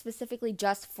they're like specifically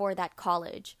just for that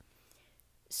college.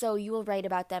 So you will write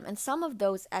about them, and some of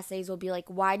those essays will be like,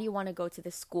 why do you want to go to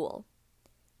this school?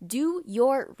 Do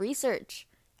your research,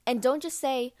 and don't just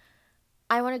say,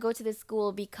 I want to go to this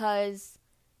school because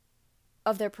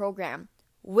of their program.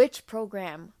 Which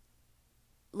program?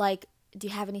 Like, do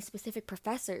you have any specific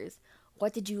professors?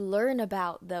 What did you learn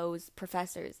about those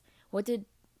professors? What did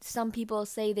some people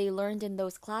say they learned in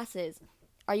those classes?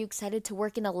 Are you excited to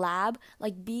work in a lab?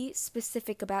 Like, be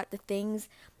specific about the things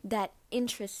that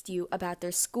interest you about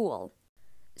their school.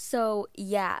 So,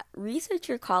 yeah, research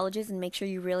your colleges and make sure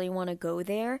you really want to go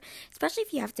there, especially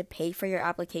if you have to pay for your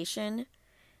application.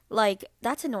 Like,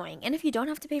 that's annoying. And if you don't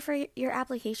have to pay for your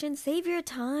application, save your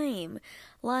time.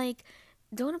 Like,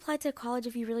 don't apply to a college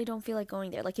if you really don't feel like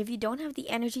going there. Like, if you don't have the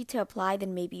energy to apply,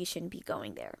 then maybe you shouldn't be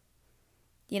going there.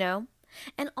 You know?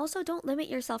 And also, don't limit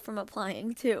yourself from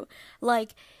applying, too.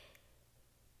 Like,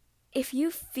 if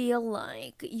you feel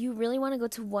like you really want to go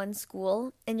to one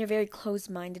school and you're very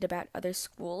closed-minded about other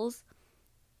schools,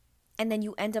 and then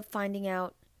you end up finding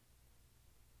out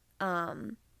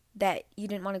that you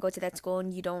didn't want to go to that school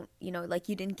and you don't, like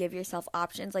you didn't give yourself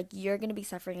options, like you're going to be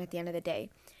suffering at the end of the day.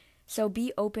 So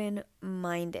be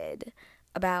open-minded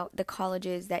about the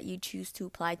colleges that you choose to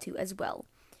apply to as well.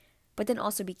 But then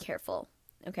also be careful,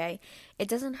 okay? It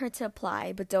doesn't hurt to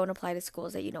apply, but don't apply to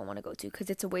schools that you don't want to go to because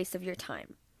it's a waste of your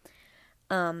time.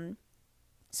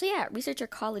 So yeah, research your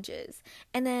colleges.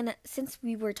 And then since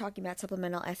we were talking about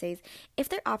supplemental essays, if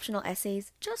they're optional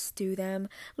essays, just do them.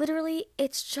 Literally,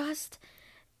 it's just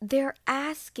they're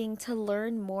asking to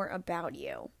learn more about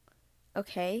you.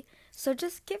 Okay? So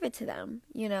just give it to them,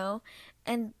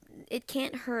 And it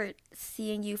can't hurt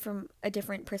seeing you from a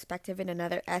different perspective in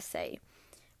another essay.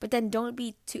 But then don't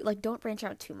branch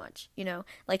out too much,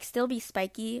 Like still be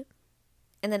spiky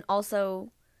and then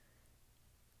also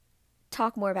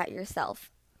talk more about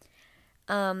yourself.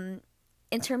 In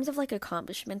terms of like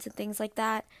accomplishments and things like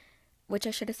that, which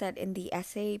I should have said in the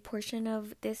essay portion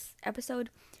of this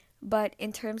episode, but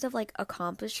in terms of like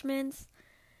accomplishments,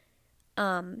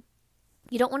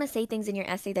 you don't want to say things in your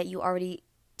essay that you already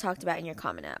talked about in your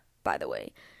Common App, by the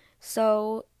way.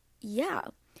 So yeah,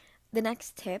 the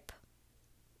next tip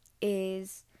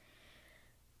is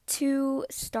to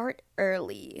start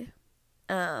early.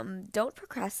 Don't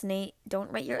procrastinate.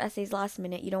 Don't write your essays last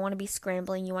minute. You don't want to be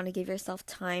scrambling. You want to give yourself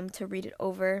time to read it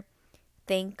over,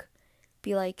 think,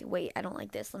 be like, wait, I don't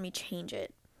like this. Let me change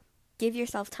it. Give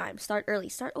yourself time. Start early.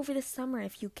 Start over the summer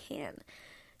if you can.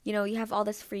 You have all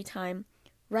this free time.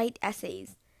 Write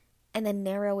essays and then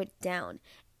narrow it down.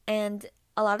 And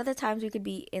a lot of the times we could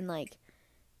be in like,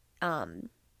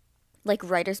 like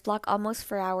writer's block almost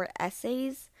for our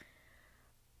essays.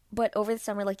 But over the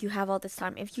summer, like, you have all this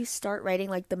time. If you start writing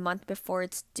like the month before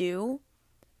it's due,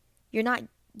 you're not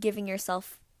giving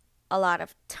yourself a lot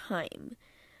of time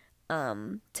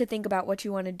to think about what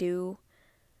you want to do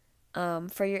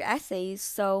for your essays.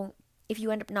 So if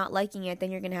you end up not liking it,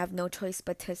 then you're going to have no choice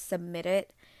but to submit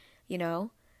it, you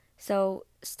know? So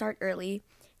start early.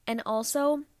 And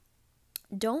also,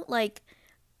 don't like,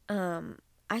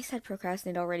 I said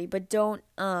procrastinate already, but don't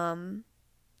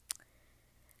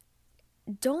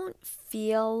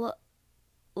feel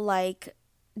like,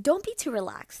 don't be too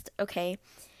relaxed, okay?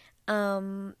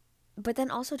 But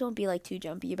then also don't be like too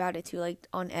jumpy about it, too, like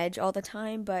on edge all the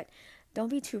time, but don't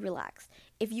be too relaxed.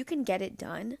 If you can get it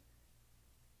done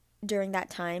during that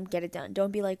time, get it done.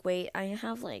 Don't be like, wait, I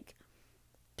have like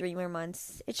 3 more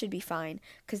months. It should be fine.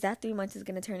 Because that 3 months is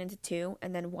going to turn into 2,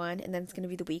 and then 1, and then it's going to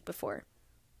be the week before.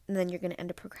 And then you're going to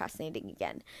end up procrastinating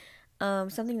again.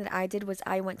 Something that I did was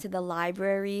I went to the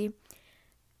library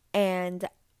and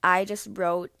I just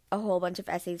wrote a whole bunch of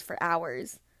essays for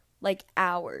hours. Like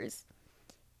hours.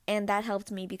 And that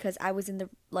helped me because I was in the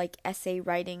like essay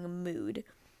writing mood.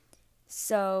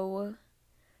 So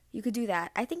you could do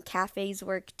that. I think cafes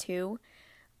work too.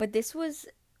 But this was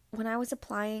when I was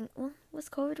applying. Well, was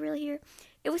COVID really here?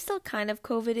 It was still kind of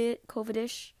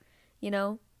COVID-ish,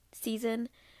 season.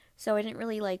 So I didn't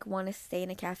really like want to stay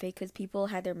in a cafe because people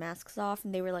had their masks off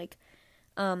and they were like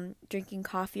drinking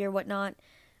coffee or whatnot.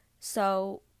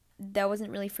 So that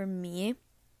wasn't really for me.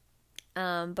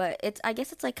 But I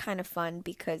guess it's like kind of fun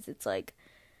because it's like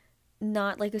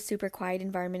not like a super quiet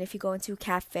environment. If you go into a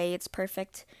cafe, it's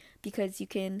perfect because you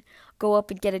can go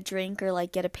up and get a drink or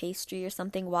like get a pastry or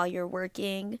something while you're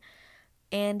working.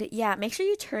 And yeah, make sure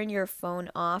you turn your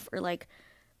phone off or like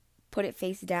put it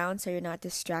face down so you're not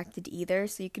distracted either.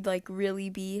 So you could like really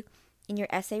be in your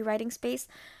essay writing space.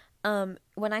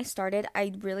 When I started,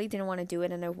 I really didn't want to do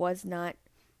it and I was not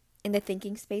in the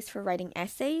thinking space for writing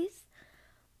essays.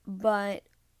 But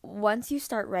once you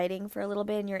start writing for a little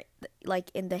bit and you're like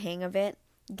in the hang of it,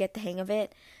 get the hang of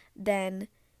it, then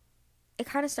it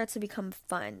kind of starts to become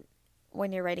fun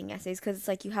when you're writing essays because it's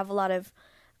like you have a lot of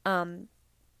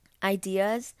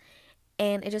ideas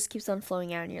and it just keeps on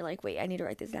flowing out and you're like, wait, I need to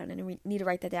write this down and I need to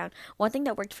write that down. One thing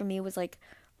that worked for me was like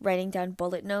writing down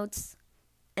bullet notes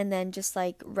and then just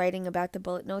like writing about the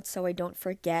bullet notes so I don't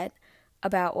forget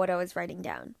about what I was writing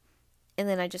down. And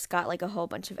then I just got like a whole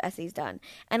bunch of essays done.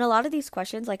 And a lot of these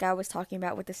questions, like I was talking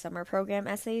about with the summer program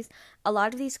essays, a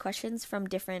lot of these questions from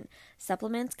different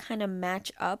supplements kind of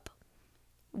match up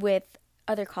with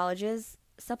other colleges'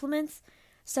 supplements.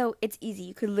 So it's easy.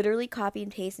 You could literally copy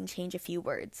and paste and change a few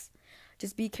words.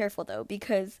 Just be careful though,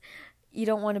 because you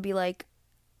don't want to be like,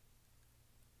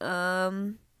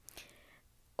 I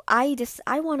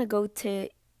want to go to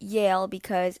Yale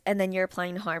because, and then you're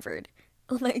applying to Harvard.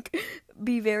 Like,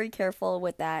 be very careful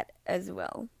with that as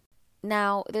well.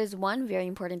 Now, there's one very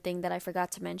important thing that I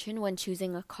forgot to mention when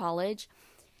choosing a college,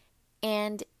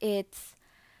 and it's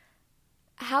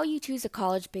how you choose a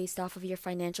college based off of your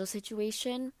financial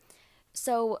situation.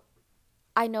 So,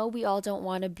 I know we all don't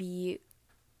want to be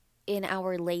in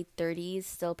our late 30s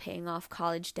still paying off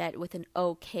college debt with an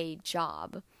okay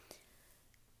job.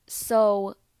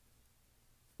 So,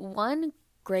 one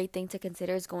great thing to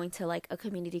consider is going to like a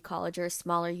community college or a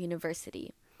smaller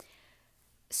university.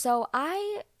 So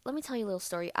let me tell you a little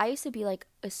story. I used to be like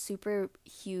a super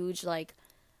huge like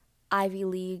Ivy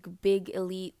League, big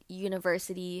elite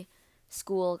university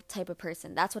school type of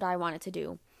person. That's what I wanted to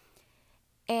do.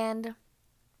 And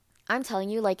I'm telling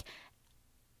you, like,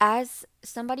 as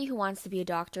somebody who wants to be a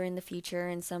doctor in the future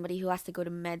and somebody who has to go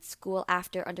to med school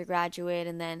after undergraduate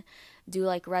and then do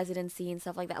like residency and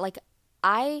stuff like that, like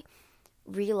I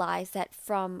realize that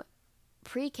from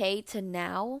pre-K to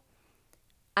now,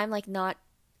 I'm like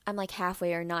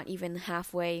halfway or not even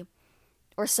halfway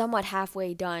or somewhat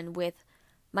halfway done with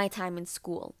my time in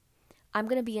school. I'm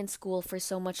going to be in school for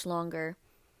so much longer,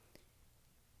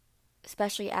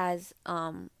 especially as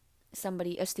a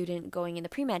student going in the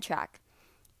pre-med track.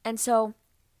 And so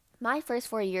my first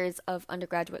 4 years of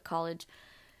undergraduate college,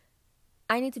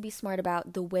 I need to be smart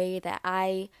about the way that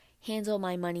I handle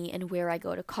my money and where I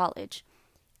go to college.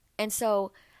 And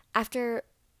so after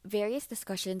various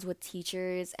discussions with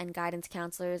teachers and guidance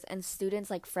counselors and students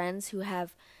like friends who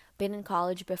have been in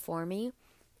college before me,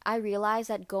 I realized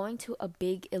that going to a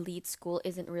big elite school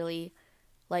isn't really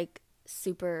like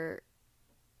super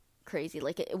crazy.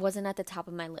 Like it wasn't at the top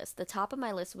of my list. The top of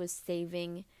my list was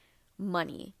saving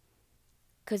money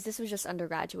because this was just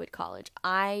undergraduate college.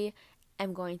 I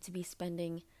am going to be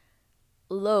spending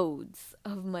loads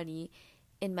of money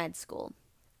in med school.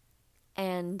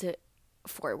 And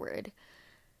forward.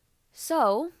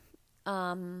 So,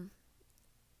 as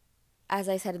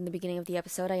I said in the beginning of the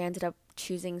episode, I ended up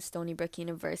choosing Stony Brook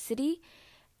University,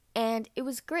 and it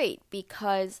was great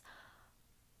because,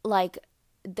 like,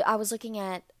 I was looking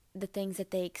at the things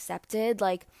that they accepted,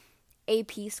 like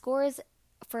AP scores.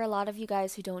 For a lot of you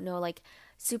guys who don't know, like,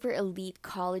 super elite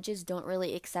colleges don't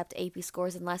really accept AP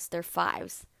scores unless they're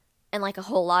fives, and like a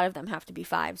whole lot of them have to be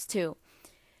fives too.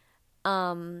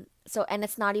 So, and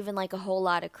it's not even like a whole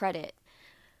lot of credit.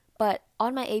 But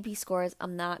on my AP scores,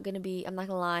 I'm not gonna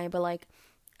lie, but like,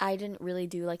 I didn't really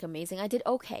do like amazing. I did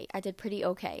okay. I did pretty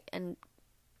okay and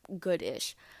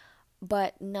good-ish,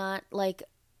 but not like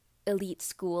elite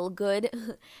school good.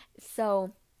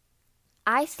 So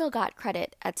I still got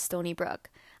credit at Stony Brook.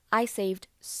 I saved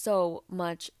so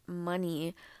much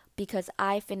money because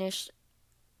I finished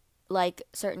like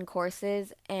certain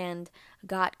courses and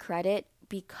got credit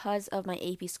because of my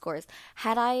AP scores.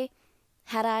 Had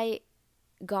I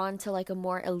gone to like a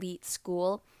more elite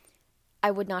school,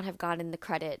 I would not have gotten the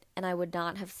credit and I would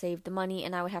not have saved the money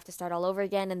and I would have to start all over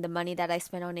again, and the money that I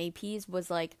spent on APs was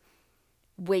like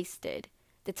wasted.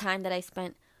 The time that I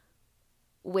spent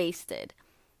wasted.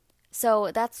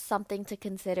 So that's something to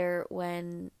consider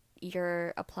when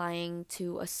you're applying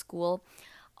to a school.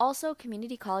 Also,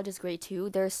 community college is great too.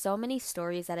 There's so many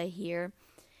stories that I hear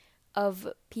of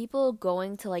people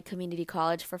going to like community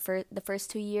college for the first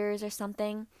 2 years or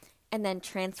something and then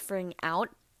transferring out.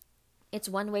 It's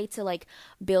one way to like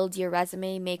build your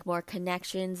resume, make more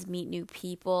connections, meet new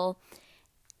people,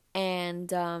 and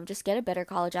just get a better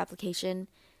college application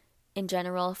in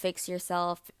general, fix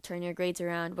yourself, turn your grades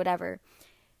around, whatever.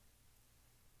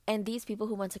 And these people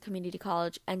who went to community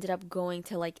college ended up going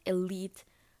to like elite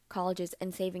colleges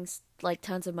and saving like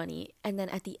tons of money. And then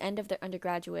at the end of their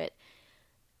undergraduate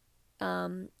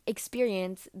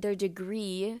experience, their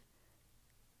degree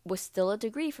was still a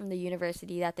degree from the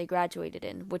university that they graduated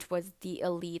in, which was the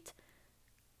elite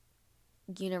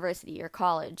university or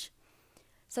college.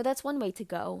 So that's one way to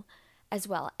go as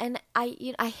well. And I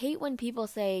hate when people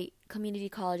say community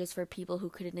college is for people who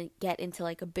couldn't get into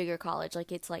like a bigger college,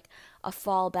 like it's like a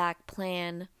fallback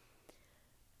plan.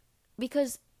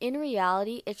 Because in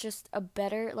reality, it's just a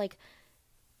better, like,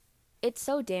 it's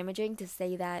so damaging to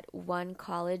say that one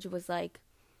college was like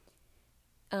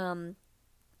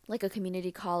a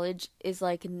community college is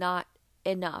like not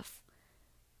enough.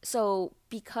 So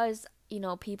because,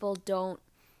 people don't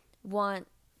want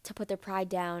to put their pride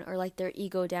down or like their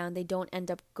ego down, they don't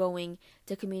end up going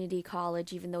to community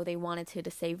college even though they wanted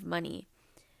to save money.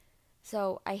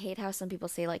 So I hate how some people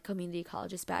say like community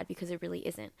college is bad because it really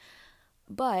isn't.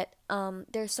 But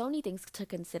there's so many things to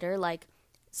consider, like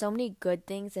so many good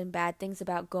things and bad things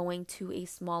about going to a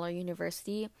smaller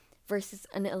university versus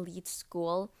an elite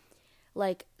school.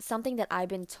 Like something that I've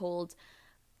been told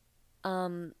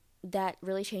that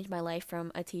really changed my life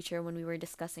from a teacher when we were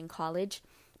discussing college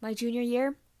my junior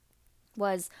year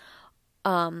was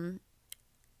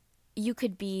you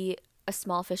could be a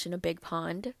small fish in a big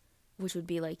pond, which would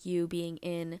be like you being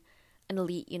in an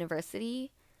elite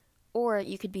university, or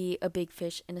you could be a big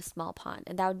fish in a small pond,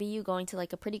 and that would be you going to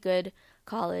like a pretty good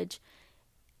college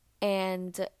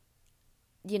and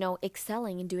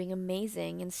excelling and doing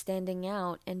amazing and standing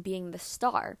out and being the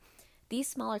star. These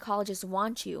smaller colleges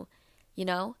want you,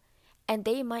 and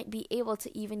they might be able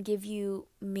to even give you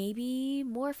maybe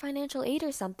more financial aid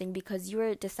or something because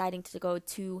you're deciding to go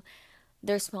to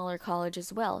their smaller college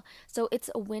as well. So it's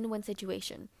a win-win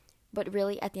situation. But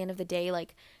really, at the end of the day,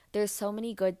 like, there's so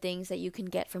many good things that you can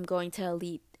get from going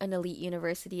to an elite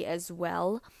university as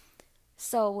well.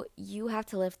 So you have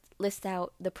to list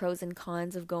out the pros and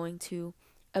cons of going to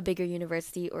a bigger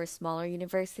university or a smaller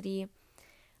university,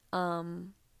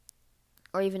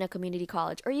 or even a community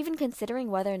college, or even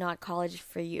considering whether or not college is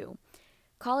for you.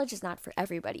 College is not for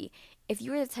everybody. If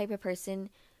you are the type of person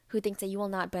who thinks that you will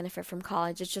not benefit from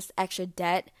college, it's just extra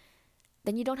debt,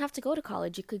 then you don't have to go to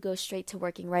college. You could go straight to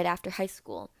working right after high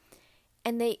school.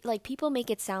 And people make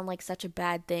it sound like such a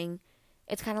bad thing.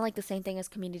 It's kind of like the same thing as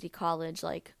community college,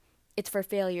 like it's for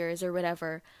failures or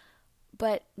whatever.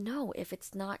 But no, if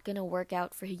it's not going to work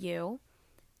out for you,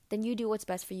 then you do what's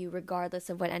best for you regardless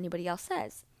of what anybody else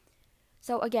says.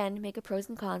 So again, make a pros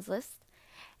and cons list,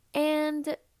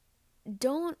 and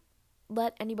don't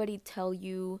let anybody tell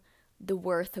you the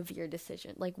worth of your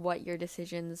decision, like what your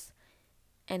decisions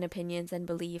and opinions and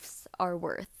beliefs are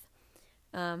worth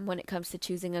when it comes to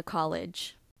choosing a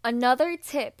college. Another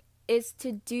tip is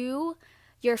to do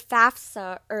your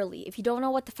FAFSA early. If you don't know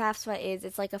what the FAFSA is,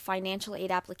 it's like a financial aid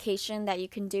application that you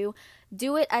can do.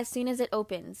 Do it as soon as it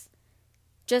opens.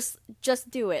 Just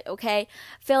do it, okay?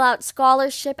 Fill out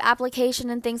scholarship application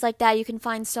and things like that. You can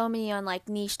find so many on like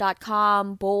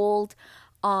niche.com, Bold,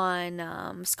 on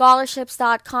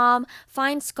scholarships.com.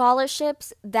 Find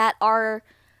scholarships that are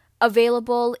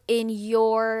available in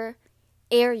your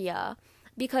area,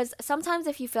 because sometimes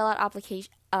if you fill out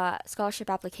scholarship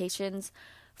applications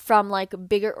from like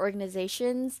bigger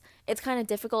organizations, it's kind of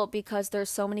difficult because there's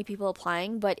so many people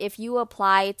applying. But if you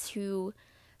apply to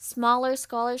smaller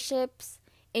scholarships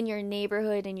in your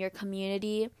neighborhood, in your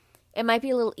community, it might be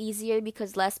a little easier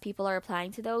because less people are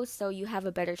applying to those, so you have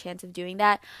a better chance of doing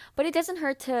that. But it doesn't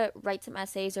hurt to write some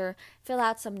essays or fill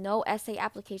out some no essay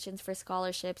applications for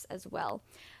scholarships as well.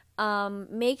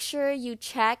 Make sure you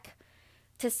check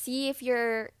to see if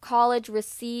your college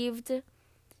received the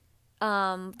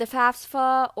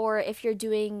FAFSA, or if you're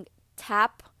doing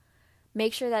TAP,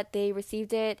 make sure that they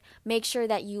received it. Make sure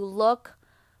that you look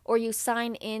or you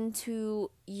sign into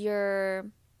your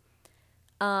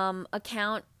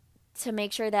account to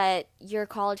make sure that your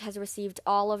college has received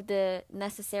all of the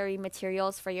necessary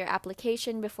materials for your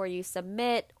application before you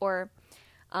submit, or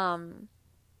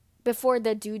before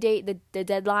the due date, the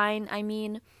deadline, I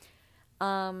mean.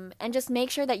 And just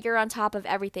make sure that you're on top of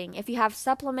everything. If you have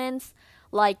supplements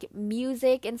like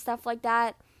music and stuff like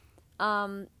that,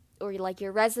 or like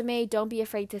your resume, don't be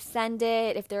afraid to send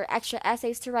it. If there are extra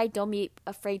essays to write, don't be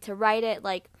afraid to write it.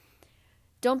 Like,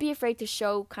 don't be afraid to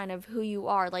show kind of who you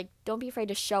are. Like, don't be afraid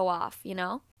to show off, you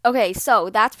know? Okay, so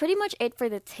that's pretty much it for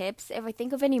the tips. If I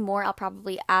think of any more, I'll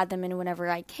probably add them in whenever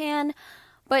I can.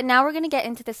 But now we're going to get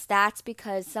into the stats,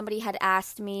 because somebody had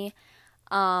asked me,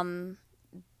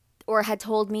 or had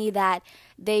told me that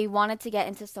they wanted to get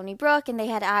into Stony Brook and they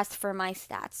had asked for my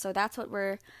stats. So that's what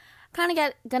we're kind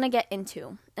of gonna get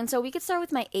into. And so we could start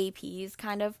with my APs,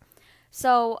 kind of.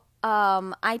 So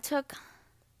I took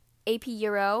AP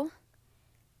Euro,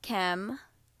 Chem,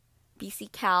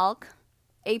 BC Calc,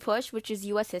 APUSH, which is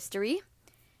U.S. History,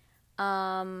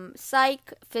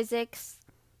 Psych, Physics,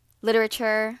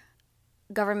 Literature,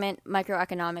 Government,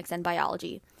 Microeconomics, and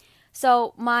Biology.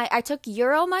 So I took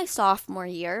Euro my sophomore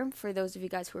year, for those of you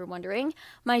guys who are wondering.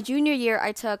 My junior year,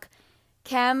 I took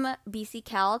Chem, BC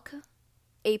Calc,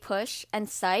 APUSH, and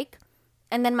Psych.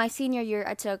 And then my senior year,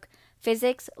 I took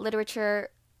Physics,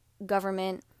 Literature,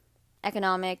 Government,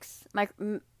 Economics,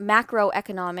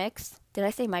 Macroeconomics. Did I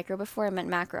say micro before? I meant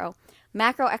macro.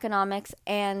 Macroeconomics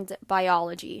and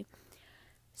Biology.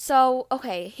 So,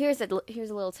 okay, here's a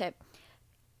little tip.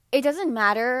 It doesn't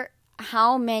matter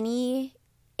how many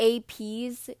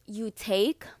APs you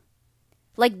take,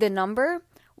 like the number.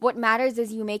 What matters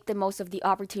is you make the most of the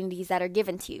opportunities that are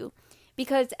given to you,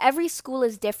 because every school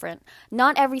is different.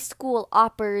 Not every school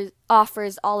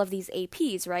offers all of these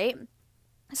APs, right?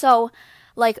 So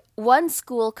like one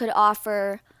school could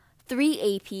offer 3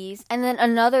 APs and then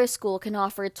another school can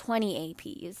offer 20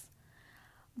 APs.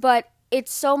 But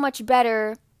it's so much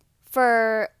better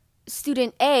for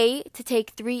student A to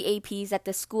take 3 APs at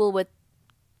the school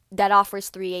that offers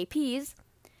 3 APs,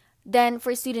 than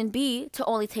for student B to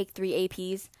only take 3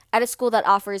 APs at a school that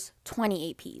offers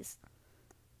 20 APs.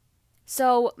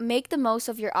 So make the most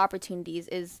of your opportunities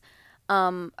is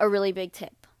a really big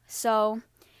tip. So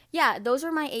yeah, those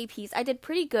were my APs. I did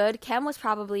pretty good. Chem was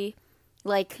probably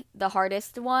like the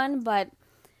hardest one, but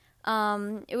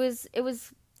it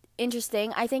was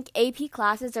interesting. I think AP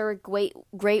classes are a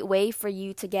great way for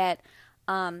you to get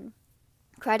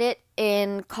credit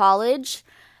in college.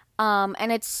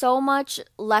 And it's so much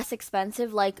less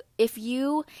expensive. Like if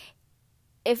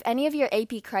any of your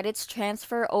AP credits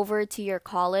transfer over to your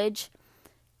college,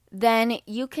 then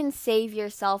you can save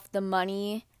yourself the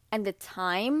money and the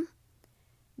time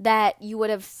that you would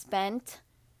have spent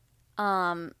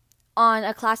on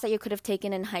a class that you could have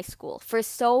taken in high school for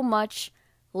so much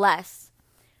less.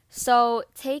 So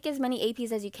take as many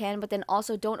APs as you can, but then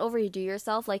also don't overdo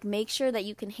yourself. Like make sure that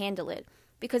you can handle it.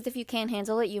 Because if you can't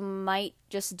handle it, you might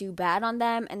just do bad on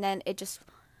them, and then it just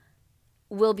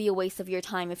will be a waste of your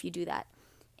time if you do that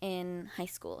in high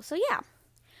school. So yeah.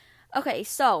 Okay,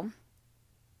 so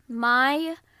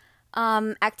my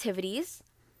activities.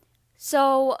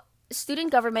 So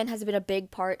student government has been a big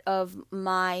part of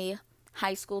my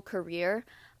high school career.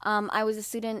 I was a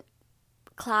student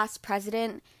class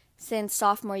president since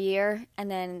sophomore year, and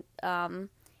then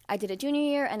I did a junior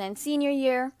year and then senior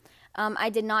year. I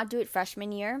did not do it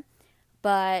freshman year,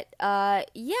 but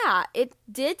yeah, it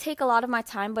did take a lot of my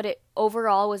time, but it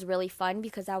overall was really fun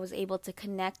because I was able to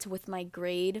connect with my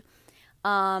grade,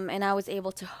 and I was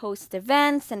able to host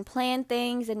events and plan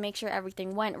things and make sure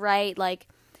everything went right. Like,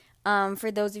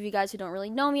 for those of you guys who don't really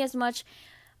know me as much,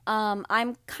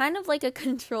 I'm kind of like a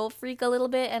control freak a little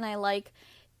bit, and I like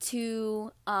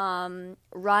to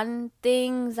run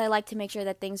things. I like to make sure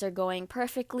that things are going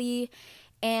perfectly.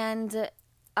 And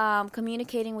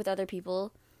communicating with other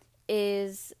people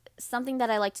is something that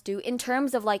I like to do in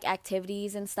terms of like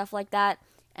activities and stuff like that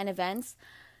and events.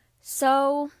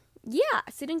 So, yeah,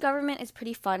 student government is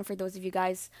pretty fun for those of you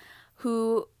guys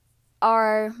who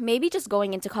are maybe just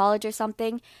going into college or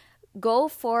something. Go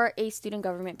for a student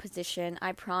government position.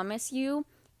 I promise you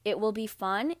it will be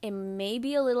fun. It may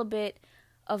be a little bit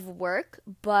of work,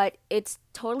 but it's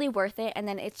totally worth it. And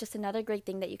then it's just another great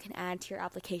thing that you can add to your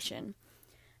application.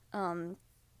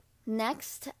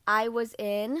 Next, I was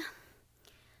in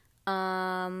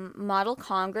Model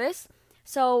Congress.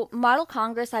 So, Model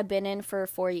Congress I've been in for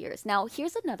 4 years. Now,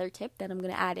 here's another tip that I'm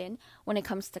going to add in when it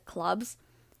comes to clubs.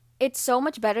 It's so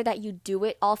much better that you do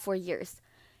it all 4 years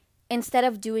instead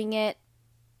of doing it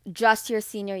just your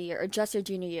senior year or just your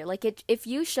junior year. Like, if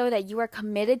you show that you are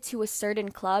committed to a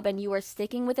certain club and you are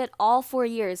sticking with it all 4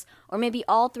 years or maybe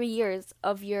all 3 years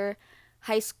of your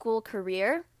high school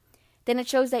career, then it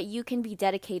shows that you can be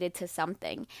dedicated to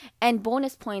something. And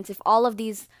bonus points if all of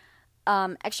these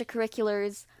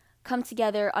extracurriculars come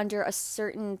together under a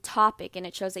certain topic, and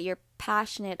it shows that you're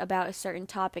passionate about a certain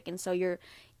topic, and so you're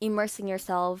immersing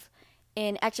yourself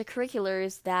in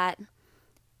extracurriculars that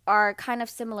are kind of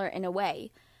similar in a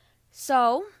way.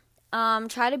 So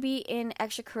try to be in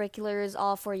extracurriculars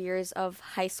all 4 years of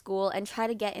high school and try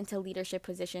to get into leadership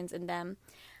positions in them.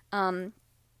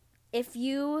 If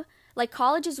you, like,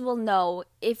 colleges will know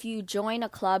if you join a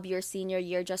club your senior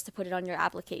year just to put it on your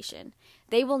application.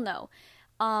 They will know.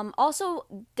 Also,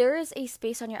 there is a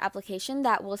space on your application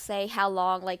that will say how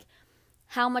long, like,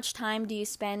 how much time do you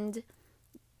spend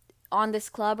on this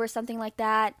club or something like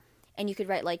that. And you could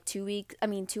write, like, 2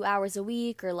 hours a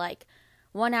week, or, like,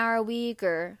 1 hour a week,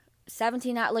 or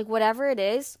 17 hours, like, whatever it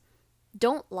is.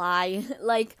 Don't lie.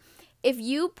 Like, if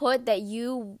you put that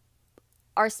you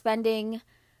are spending,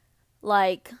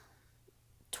 like,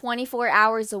 24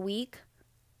 hours a week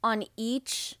on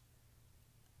each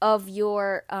of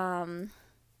your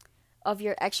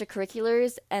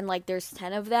extracurriculars, and like there's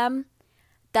 10 of them,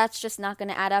 that's just not going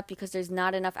to add up because there's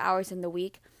not enough hours in the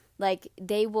week. Like,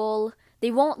 they won't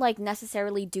like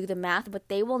necessarily do the math, but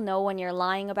they will know when you're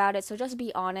lying about it. So just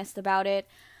be honest about it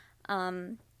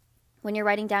when you're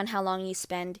writing down how long you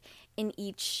spend in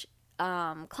each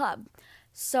club.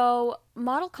 So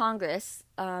Model Congress,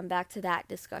 back to that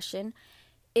discussion,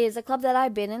 is a club that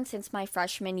I've been in since my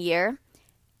freshman year.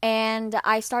 And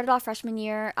I started off freshman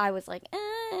year, I was like,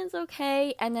 it's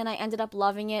okay. And then I ended up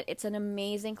loving it. It's an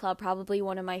amazing club, probably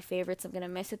one of my favorites. I'm going to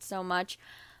miss it so much.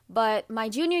 But my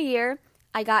junior year,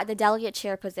 I got the delegate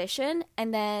chair position.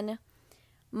 And then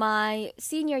my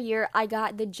senior year, I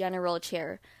got the general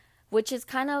chair, which is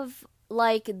kind of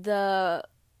like I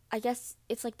guess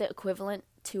it's like the equivalent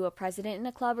to a president in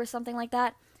a club or something like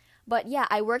that. But yeah,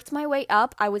 I worked my way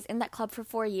up. I was in that club for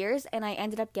 4 years, and I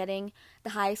ended up getting the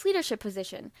highest leadership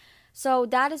position. So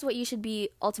that is what you should be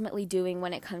ultimately doing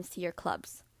when it comes to your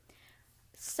clubs.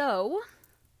 So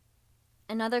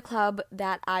another club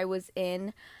that I was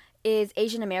in is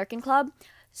Asian American Club.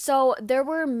 So there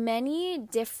were many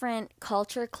different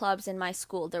culture clubs in my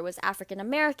school. There was African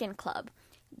American Club.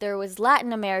 There was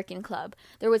Latin American Club.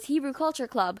 There was Hebrew Culture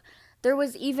Club. There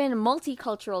was even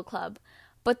Multicultural Club.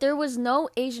 But there was no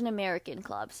Asian American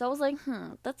Club. So I was like,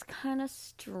 that's kind of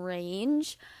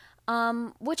strange.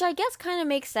 Which I guess kind of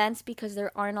makes sense because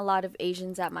there aren't a lot of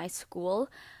Asians at my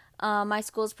school. My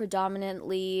school is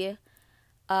predominantly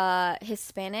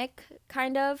Hispanic,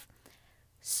 kind of.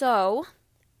 So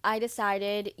I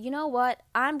decided, you know what?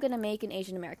 I'm going to make an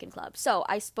Asian American Club. So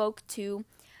I spoke to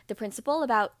the principal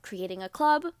about creating a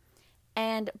club.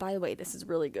 And by the way, this is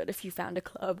really good if you found a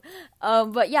club.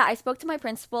 But yeah, I spoke to my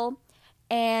principal.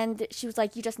 And she was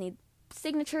like, you just need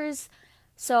signatures.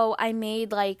 So I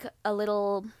made like a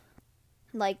little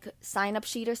like sign up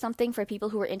sheet or something for people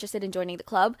who were interested in joining the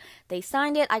club. They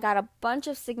signed it. I got a bunch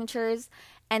of signatures,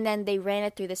 and then they ran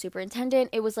it through the superintendent.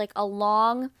 It was like a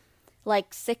long,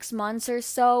 like 6 months or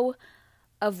so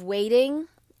of waiting.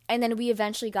 And then we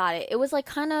eventually got it. It was like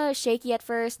kind of shaky at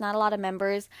first, not a lot of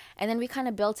members. And then we kind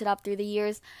of built it up through the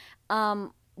years.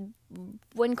 When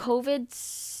COVID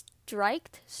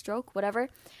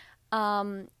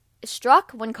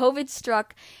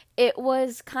struck, it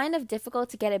was kind of difficult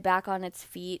to get it back on its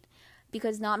feet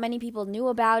because not many people knew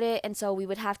about it, and so we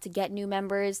would have to get new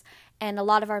members, and a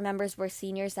lot of our members were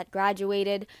seniors that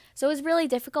graduated, so it was really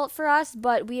difficult for us,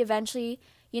 but we eventually,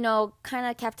 kind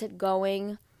of kept it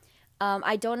going.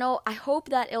 I don't know, I hope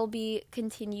that it'll be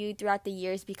continued throughout the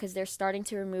years because they're starting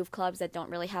to remove clubs that don't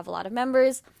really have a lot of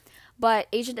members, but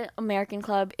Asian American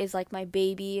Club is like my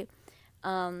baby.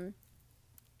 And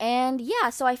yeah,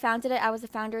 so I founded it. I was the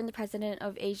founder and the president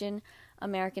of Asian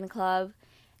American Club.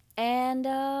 And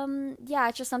yeah,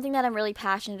 it's just something that I'm really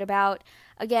passionate about.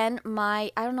 Again,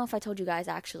 I don't know if I told you guys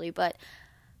actually, but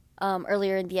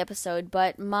earlier in the episode,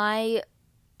 but my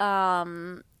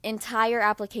entire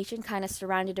application kind of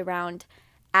surrounded around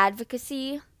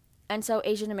advocacy. And so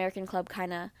Asian American Club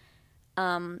kind of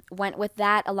went with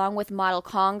that, along with Model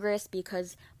Congress,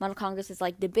 because Model Congress is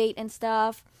like debate and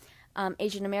stuff.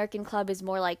 Asian American Club is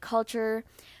more like culture.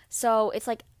 So it's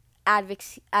like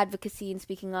advocacy and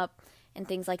speaking up and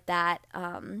things like that.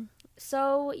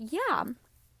 So yeah.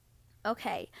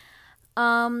 Okay.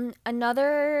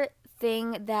 Another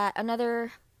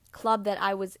club that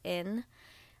I was in,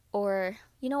 or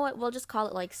you know what, we'll just call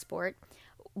it like sport,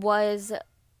 was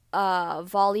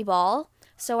volleyball.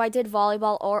 So I did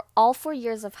volleyball all 4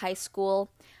 years of high school.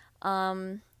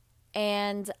 And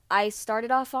I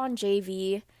started off on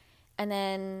JV, and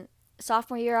then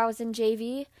sophomore year I was in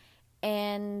JV,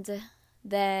 and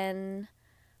then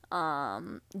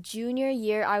junior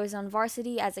year I was on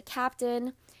varsity as a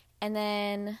captain, and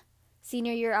then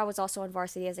senior year I was also on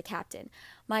varsity as a captain.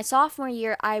 My sophomore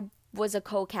year I was a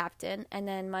co-captain, and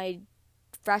then my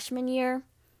freshman year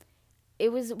we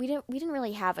didn't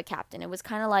really have a captain. It was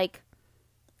kind of like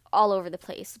all over the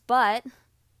place. But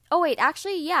oh wait,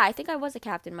 actually yeah, I think I was a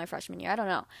captain my freshman year. I don't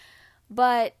know.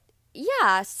 But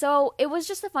yeah, so it was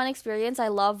just a fun experience. I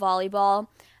love volleyball.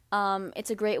 It's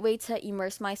a great way to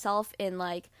immerse myself in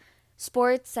like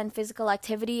sports and physical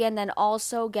activity, and then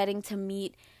also getting to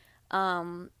meet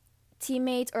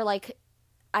teammates, or like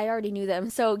I already knew them,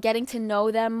 so getting to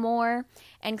know them more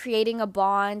and creating a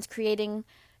bond, creating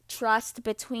trust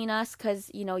between us,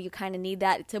 because you know you kind of need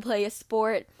that to play a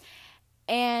sport.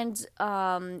 And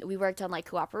we worked on like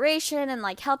cooperation and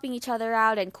like helping each other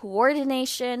out and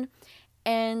coordination.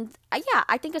 And yeah,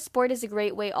 I think a sport is a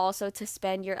great way also to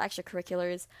spend your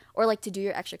extracurriculars, or like to do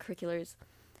your extracurriculars.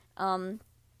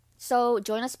 So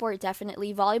join a sport,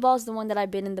 definitely. Volleyball is the one that I've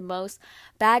been in the most.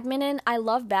 Badminton, I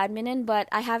love badminton, but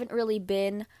I haven't really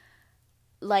been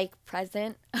like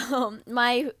present.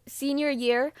 My senior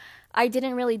year, I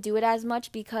didn't really do it as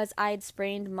much because I had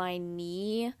sprained my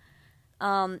knee.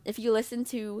 If you listen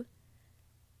to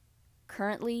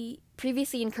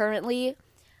previously and currently,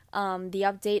 the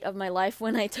update of my life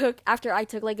after I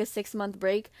took like a 6-month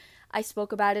break, I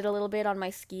spoke about it a little bit on my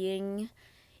skiing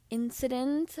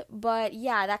incident. But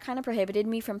yeah, that kind of prohibited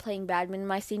me from playing badminton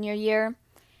my senior year.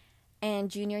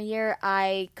 And junior year,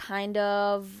 I kind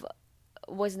of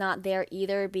was not there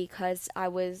either because I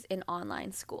was in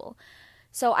online school.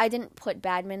 So I didn't put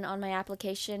badminton on my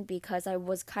application because I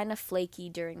was kind of flaky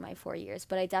during my 4 years.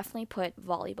 But I definitely put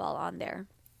volleyball on there.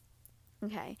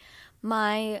 Okay.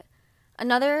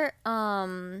 Another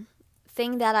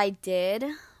thing that I did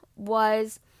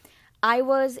was I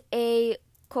was a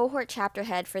cohort chapter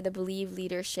head for the Believe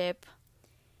Leadership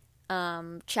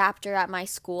chapter at my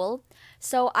school.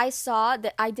 So I saw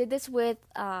that I did this with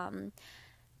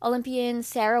Olympian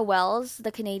Sarah Wells,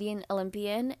 the Canadian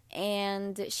Olympian,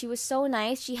 and she was so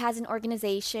nice. She has an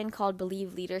organization called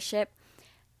Believe Leadership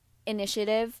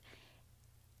Initiative,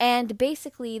 and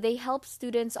basically they help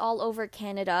students all over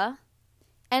Canada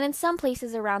and in some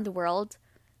places around the world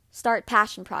start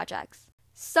passion projects.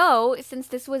 So since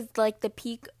this was like the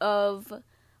peak of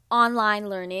online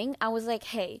learning, I was like,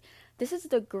 hey, this is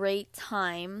a great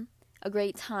time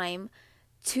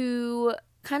to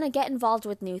kind of get involved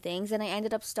with new things. And I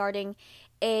ended up starting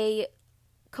a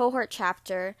cohort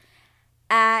chapter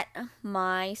at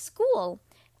my school.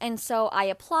 And so I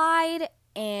applied,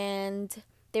 and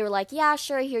they were like, yeah,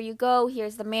 sure, here you go.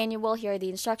 Here's the manual. Here are the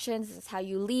instructions. This is how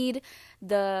you lead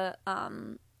the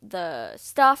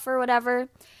stuff or whatever.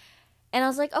 And I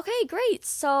was like, okay, great.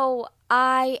 So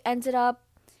I ended up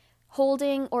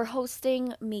hosting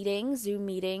Zoom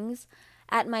meetings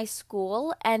at my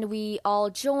school, and we all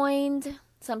joined.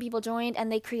 Some people joined,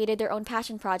 and they created their own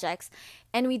passion projects.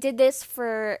 And we did this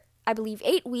for, I believe,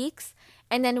 8 weeks.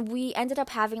 And then we ended up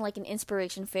having like an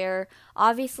inspiration fair,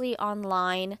 obviously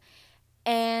online.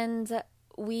 And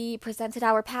we presented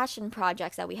our passion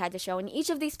projects that we had to show. And each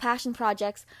of these passion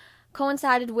projects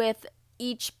coincided with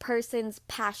each person's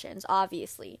passions,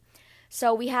 obviously.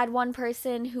 So we had one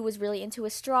person who was really into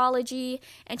astrology,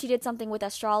 and she did something with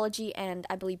astrology and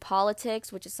I believe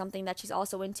politics, which is something that she's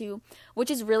also into, which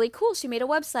is really cool. She made a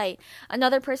website.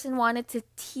 Another person wanted to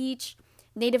teach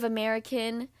a Native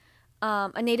American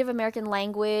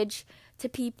language to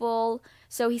people,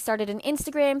 so he started an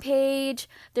Instagram page.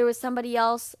 There was somebody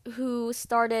else who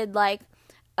started like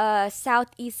a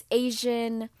Southeast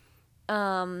Asian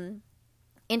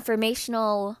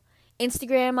informational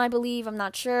Instagram, I believe. I'm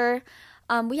not sure.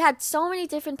 We had so many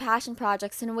different passion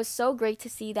projects, and it was so great to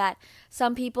see that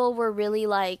some people were really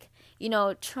like,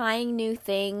 trying new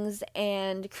things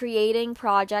and creating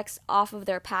projects off of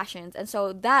their passions. And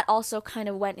so that also kind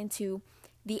of went into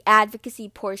the advocacy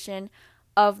portion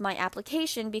of my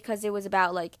application, because it was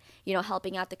about like,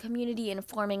 helping out the community,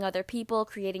 informing other people,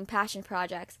 creating passion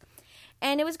projects.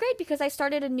 And it was great because I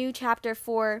started a new chapter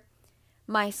for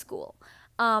my school.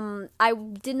 I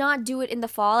did not do it in the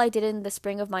fall. I did it in the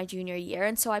spring of my junior year.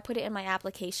 And so I put it in my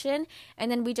application,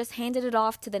 and then we just handed it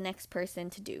off to the next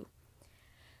person to do.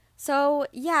 So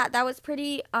yeah, that was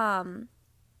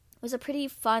was a pretty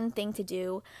fun thing to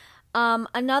do.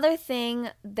 Another thing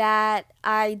that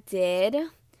I did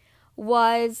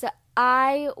was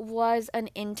I was an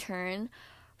intern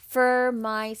for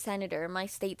my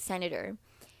state senator.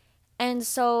 And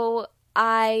so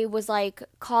I was like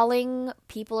calling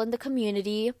people in the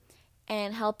community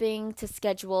and helping to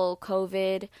schedule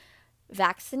COVID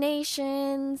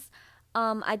vaccinations.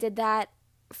 I did that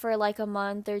for like a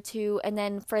month or two. And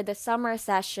then for the summer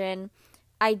session,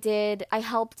 I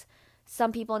helped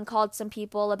some people and called some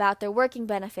people about their working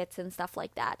benefits and stuff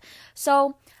like that.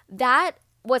 So that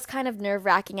was kind of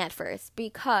nerve-wracking at first,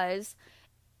 because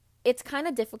it's kind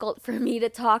of difficult for me to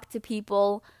talk to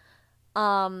people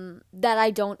that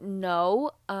I don't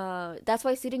know. That's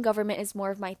why student government is more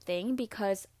of my thing,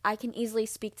 because I can easily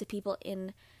speak to people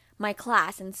in my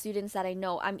class and students that I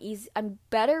know. I'm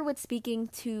better with speaking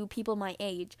to people my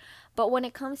age, but when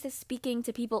it comes to speaking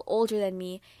to people older than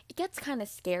me, it gets kind of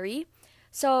scary.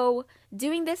 So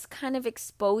doing this kind of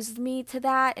exposed me to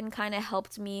that and kind of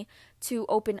helped me to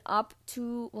open up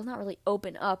to, well, not really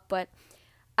open up, but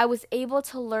I was able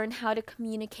to learn how to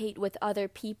communicate with other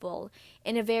people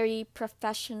in a very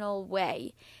professional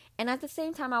way. And at the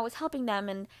same time, I was helping them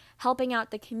and helping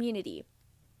out the community.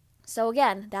 So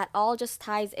again, that all just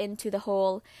ties into the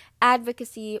whole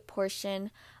advocacy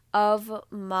portion of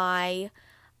my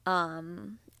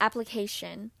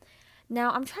application.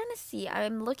 Now, I'm trying to see.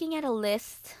 I'm looking at a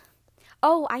list.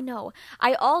 Oh, I know.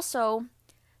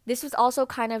 This was also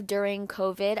kind of during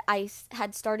COVID. I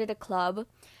had started a club,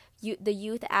 the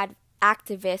Youth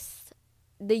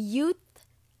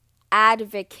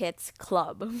Advocates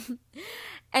Club.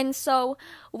 And so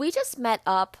we just met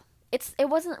up. It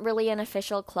wasn't really an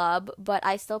official club, but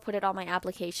I still put it on my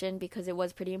application because it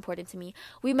was pretty important to me.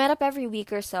 We met up every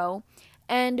week or so,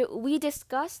 and we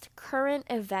discussed current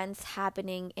events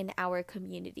happening in our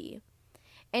community.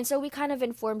 And so we kind of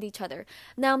informed each other.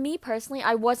 Now, me personally,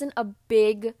 I wasn't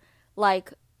really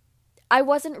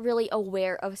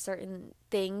aware of certain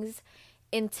things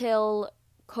until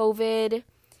COVID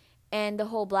and the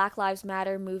whole Black Lives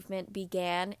Matter movement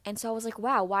began. And so I was like,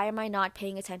 wow, why am I not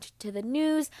paying attention to the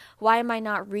news? Why am I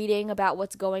not reading about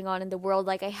what's going on in the world?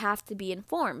 Like, I have to be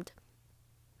informed.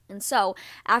 And so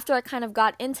after I kind of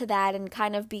got into that and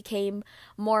kind of became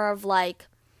more of like,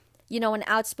 an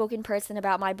outspoken person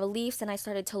about my beliefs, and I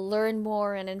started to learn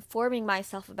more and informing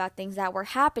myself about things that were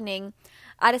happening,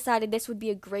 I decided this would be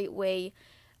a great way,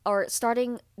 or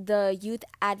starting the Youth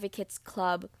Advocates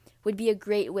Club would be a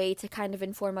great way to kind of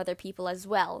inform other people as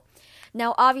well.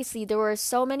 Now, obviously, there were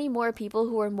so many more people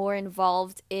who were more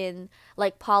involved in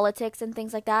like politics and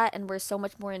things like that, and were so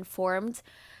much more informed.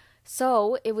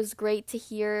 So it was great to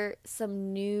hear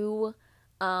some new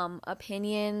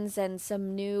opinions and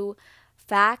some new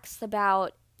facts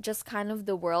about just kind of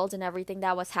the world and everything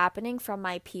that was happening from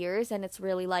my peers. And it's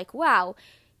really like, wow,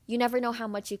 you never know how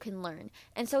much you can learn.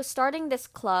 And so starting this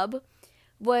club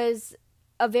was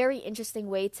a very interesting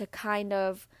way to kind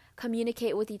of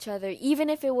communicate with each other, even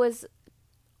if it was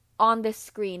on the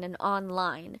screen and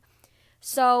online.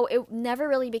 So it never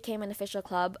really became an official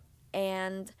club,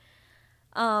 and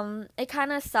it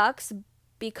kind of sucks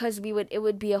because it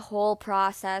would be a whole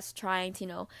process trying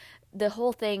to, the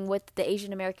whole thing with the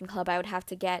Asian American Club. I would have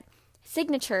to get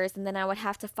signatures, and then I would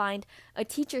have to find a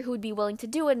teacher who would be willing to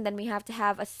do it, and then we have to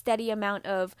have a steady amount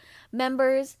of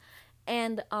members,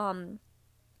 and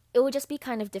it would just be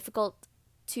kind of difficult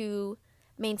to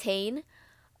maintain.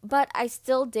 But I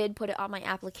still did put it on my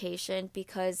application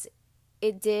because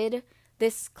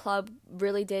this club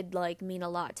really did like mean a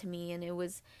lot to me, and it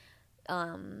was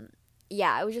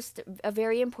it was just a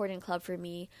very important club for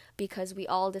me because we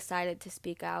all decided to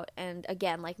speak out. And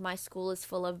again, like, my school is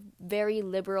full of very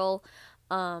liberal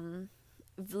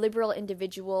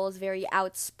individuals, very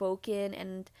outspoken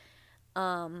and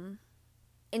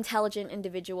intelligent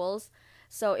individuals.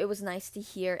 So it was nice to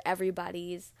hear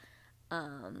everybody's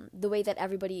the way that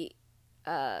everybody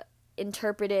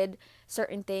interpreted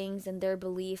certain things and their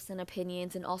beliefs and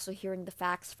opinions, and also hearing the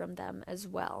facts from them as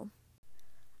well.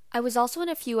 I was also in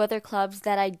a few other clubs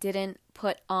that I didn't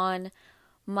put on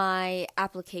my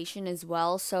application as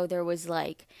well. So there was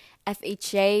like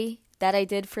FHA that I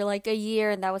did for like a year,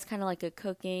 and that was kind of like a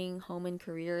cooking, home and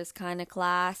careers kind of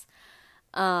class.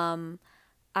 Um,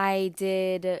 I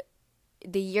did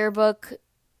the yearbook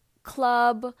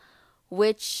club,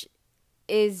 which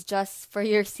is just for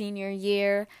your senior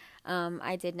year.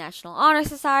 I did National Honor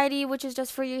Society, which is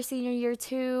just for your senior year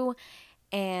too,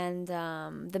 and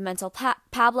the Mental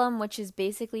Pablum, which is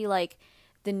basically like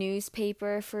the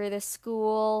newspaper for the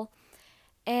school.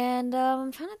 And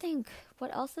I'm trying to think,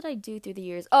 what else did I do through the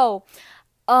years?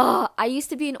 I used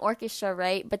to be in orchestra,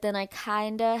 right? But then I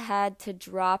kind of had to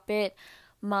drop it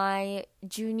my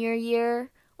junior year,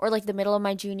 or like the middle of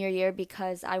my junior year,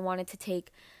 because I wanted to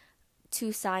take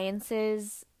two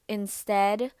sciences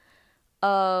instead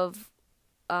of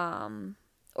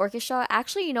orchestra.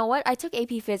 Actually, you know what? I took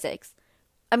AP Physics.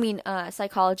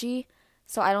 Psychology.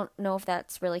 So I don't know if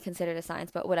that's really considered a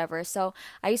science, but whatever. So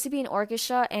I used to be in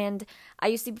orchestra, and I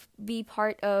used to be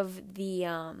part of the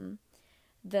honor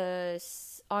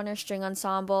string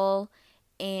ensemble,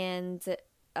 and the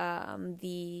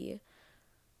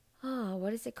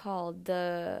what is it called?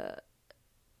 There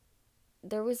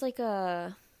was like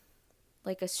a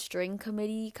string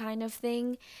committee kind of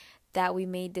thing that we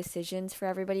made decisions for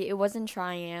everybody. It wasn't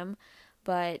Triam,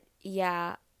 but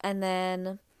yeah. And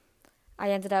then I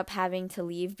ended up having to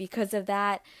leave because of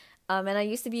that. And I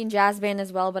used to be in jazz band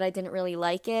as well, but I didn't really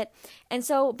like it. And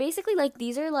so basically, like,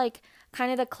 these are like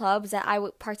kind of the clubs that I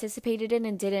participated in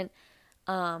and didn't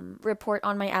report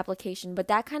on my application. But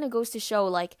that kind of goes to show,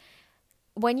 like,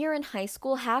 when you're in high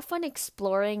school, have fun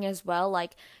exploring as well.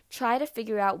 Like, try to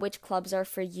figure out which clubs are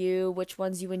for you, which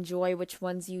ones you enjoy, which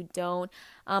ones you don't.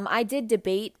 I did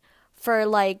debate for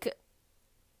like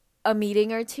a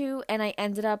meeting or two, and I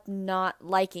ended up not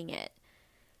liking it.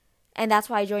 And that's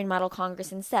why I joined Model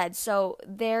Congress instead. So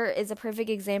there is a perfect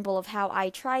example of how I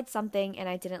tried something and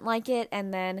I didn't like it,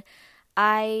 and then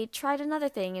I tried another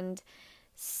thing and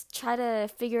try to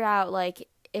figure out like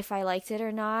if I liked it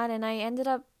or not, and I ended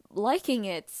up liking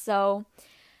it. So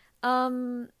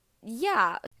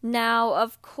yeah. Now,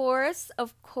 of course,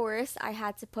 I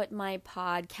had to put my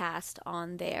podcast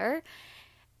on there.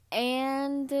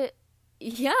 And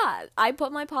yeah, I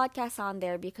put my podcast on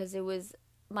there because it was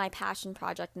my passion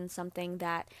project and something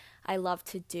that I love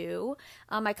to do.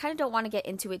 I kind of don't want to get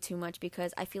into it too much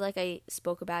because I feel like I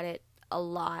spoke about it a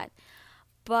lot.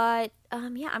 But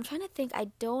yeah, I'm trying to think. I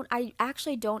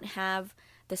actually don't have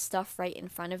the stuff right in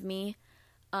front of me.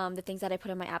 The things that I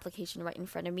put in my application right in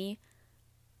front of me.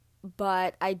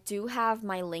 But I do have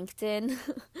my LinkedIn.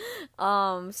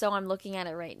 So I'm looking at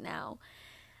it right now.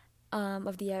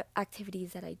 Of the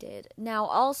activities that I did. Now,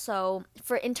 also,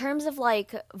 in terms of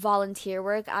like volunteer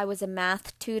work, I was a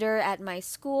math tutor at my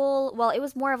school. Well, it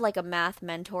was more of like a math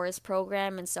mentors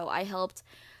program, and so I helped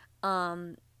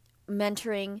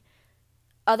mentoring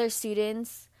other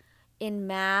students in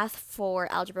math for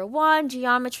Algebra 1,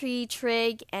 Geometry,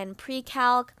 Trig, and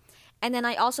Pre-Calc. And then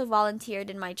I also volunteered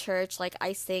in my church, like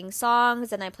I sing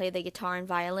songs and I play the guitar and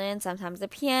violin, sometimes the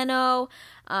piano.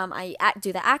 I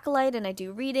do the acolyte and I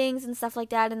do readings and stuff like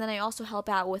that. And then I also help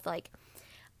out with like,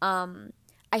 I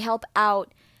help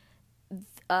out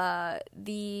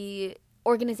the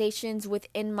organizations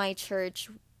within my church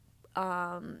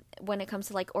when it comes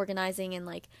to like organizing and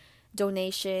like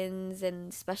donations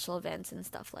and special events and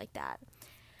stuff like that.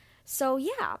 So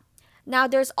yeah. Now,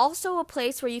 there's also a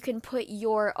place where you can put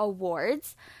your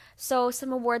awards. So,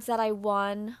 some awards that I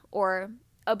won or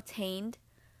obtained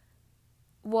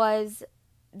was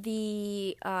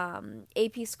the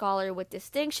AP Scholar with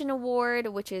Distinction Award,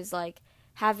 which is like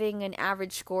having an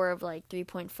average score of like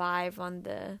 3.5 on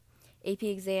the AP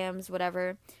exams,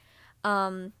 whatever.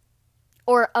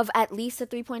 Or of at least a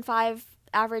 3.5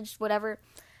 average, whatever.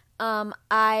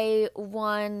 I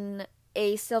won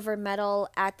a silver medal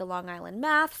at the Long Island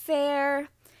Math Fair.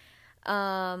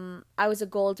 I was a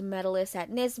gold medalist at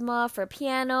NYSSMA for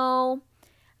piano.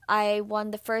 I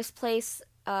won the first place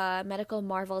Medical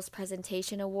Marvels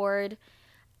Presentation Award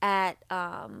at,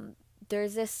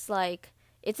 there's this like,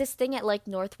 it's this thing at like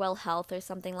Northwell Health or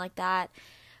something like that.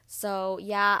 So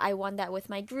yeah, I won that with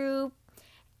my group.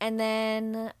 And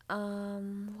then,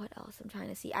 what else I'm trying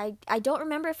to see? I don't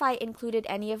remember if I included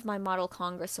any of my Model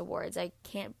Congress awards.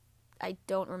 I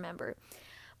don't remember.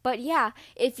 But yeah,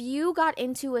 if you got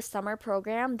into a summer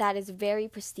program that is very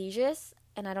prestigious,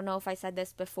 and I don't know if I said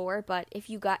this before, but if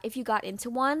you got into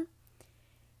one,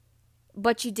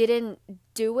 but you didn't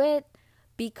do it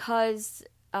because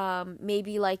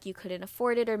maybe like you couldn't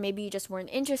afford it, or maybe you just weren't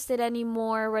interested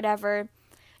anymore, or whatever,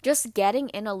 just getting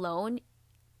in alone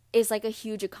is like a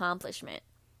huge accomplishment.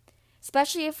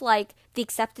 especially if like the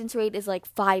acceptance rate is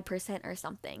like 5% or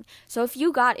something. So if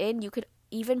you got in, you could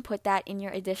even put that in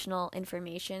your additional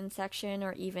information section,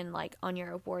 or even like on your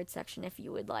award section if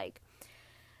you would like.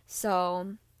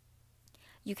 So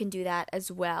you can do that as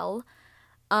well.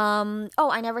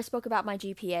 I never spoke about my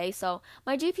GPA. So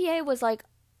my GPA was like,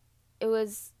 it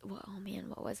was, oh man,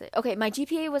 what was it? Okay, my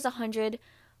GPA was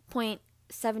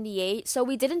 100.78. So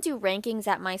we didn't do rankings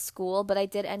at my school, but I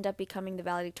did end up becoming the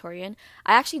valedictorian.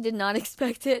 I actually did not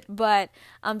expect it, but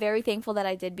I'm very thankful that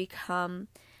I did become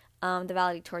the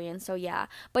valedictorian. So yeah,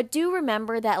 but do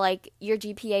remember that like your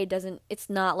GPA it's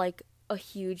not like a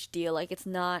huge deal. Like it's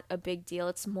not a big deal.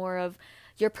 It's more of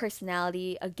your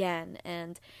personality again,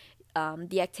 and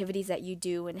the activities that you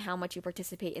do and how much you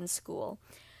participate in school.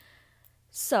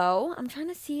 So I'm trying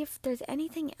to see if there's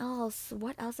anything else.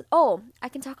 What else? Oh, I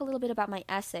can talk a little bit about my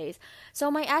essays.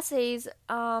 So my essays,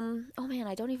 oh man,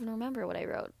 I don't even remember what I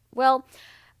wrote. Well,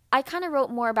 I kind of wrote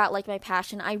more about like my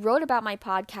passion. I wrote about my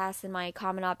podcast and my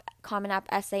Common App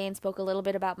essay, and spoke a little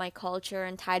bit about my culture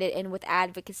and tied it in with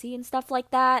advocacy and stuff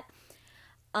like that.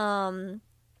 And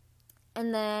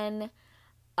then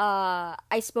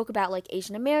I spoke about like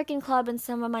Asian American Club in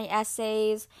some of my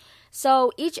essays.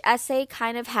 So each essay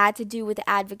kind of had to do with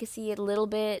advocacy a little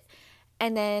bit,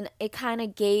 and then it kind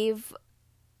of gave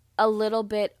a little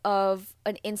bit of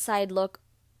an inside look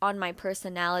on my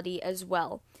personality as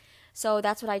well. So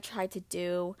that's what I tried to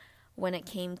do when it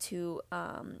came to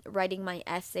writing my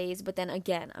essays. But then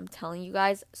again, I'm telling you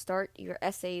guys, start your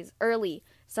essays early.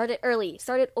 Start it early.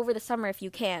 Start it over the summer if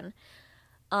you can.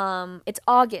 It's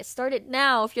August. Start it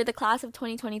now if you're the class of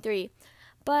 2023.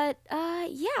 But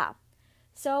yeah.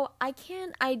 So I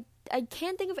can't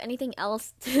think of anything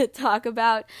else to talk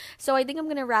about. So I think I'm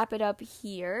gonna wrap it up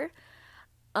here.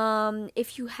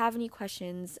 If you have any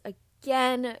questions,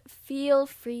 again, feel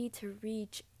free to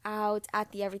reach out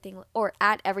at Everything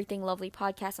Lovely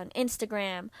Podcast on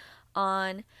Instagram,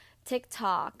 on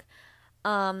TikTok.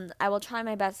 I will try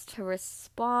my best to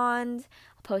respond.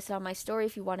 I'll post it on my story.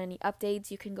 If you want any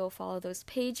updates, you can go follow those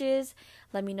pages.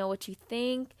 Let me know what you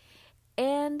think.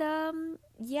 And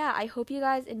yeah, I hope you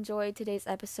guys enjoyed today's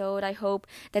episode. I hope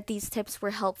that these tips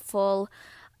were helpful.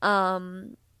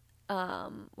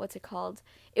 What's it called?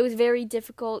 It was very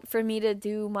difficult for me to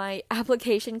do my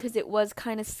application because it was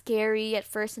kind of scary at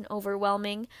first and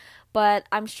overwhelming, but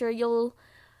I'm sure you'll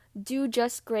do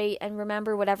just great. And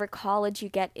remember, whatever college you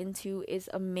get into is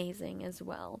amazing as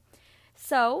well.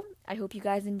 So I hope you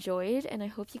guys enjoyed, and I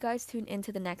hope you guys tune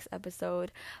into the next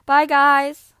episode. Bye,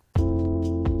 guys.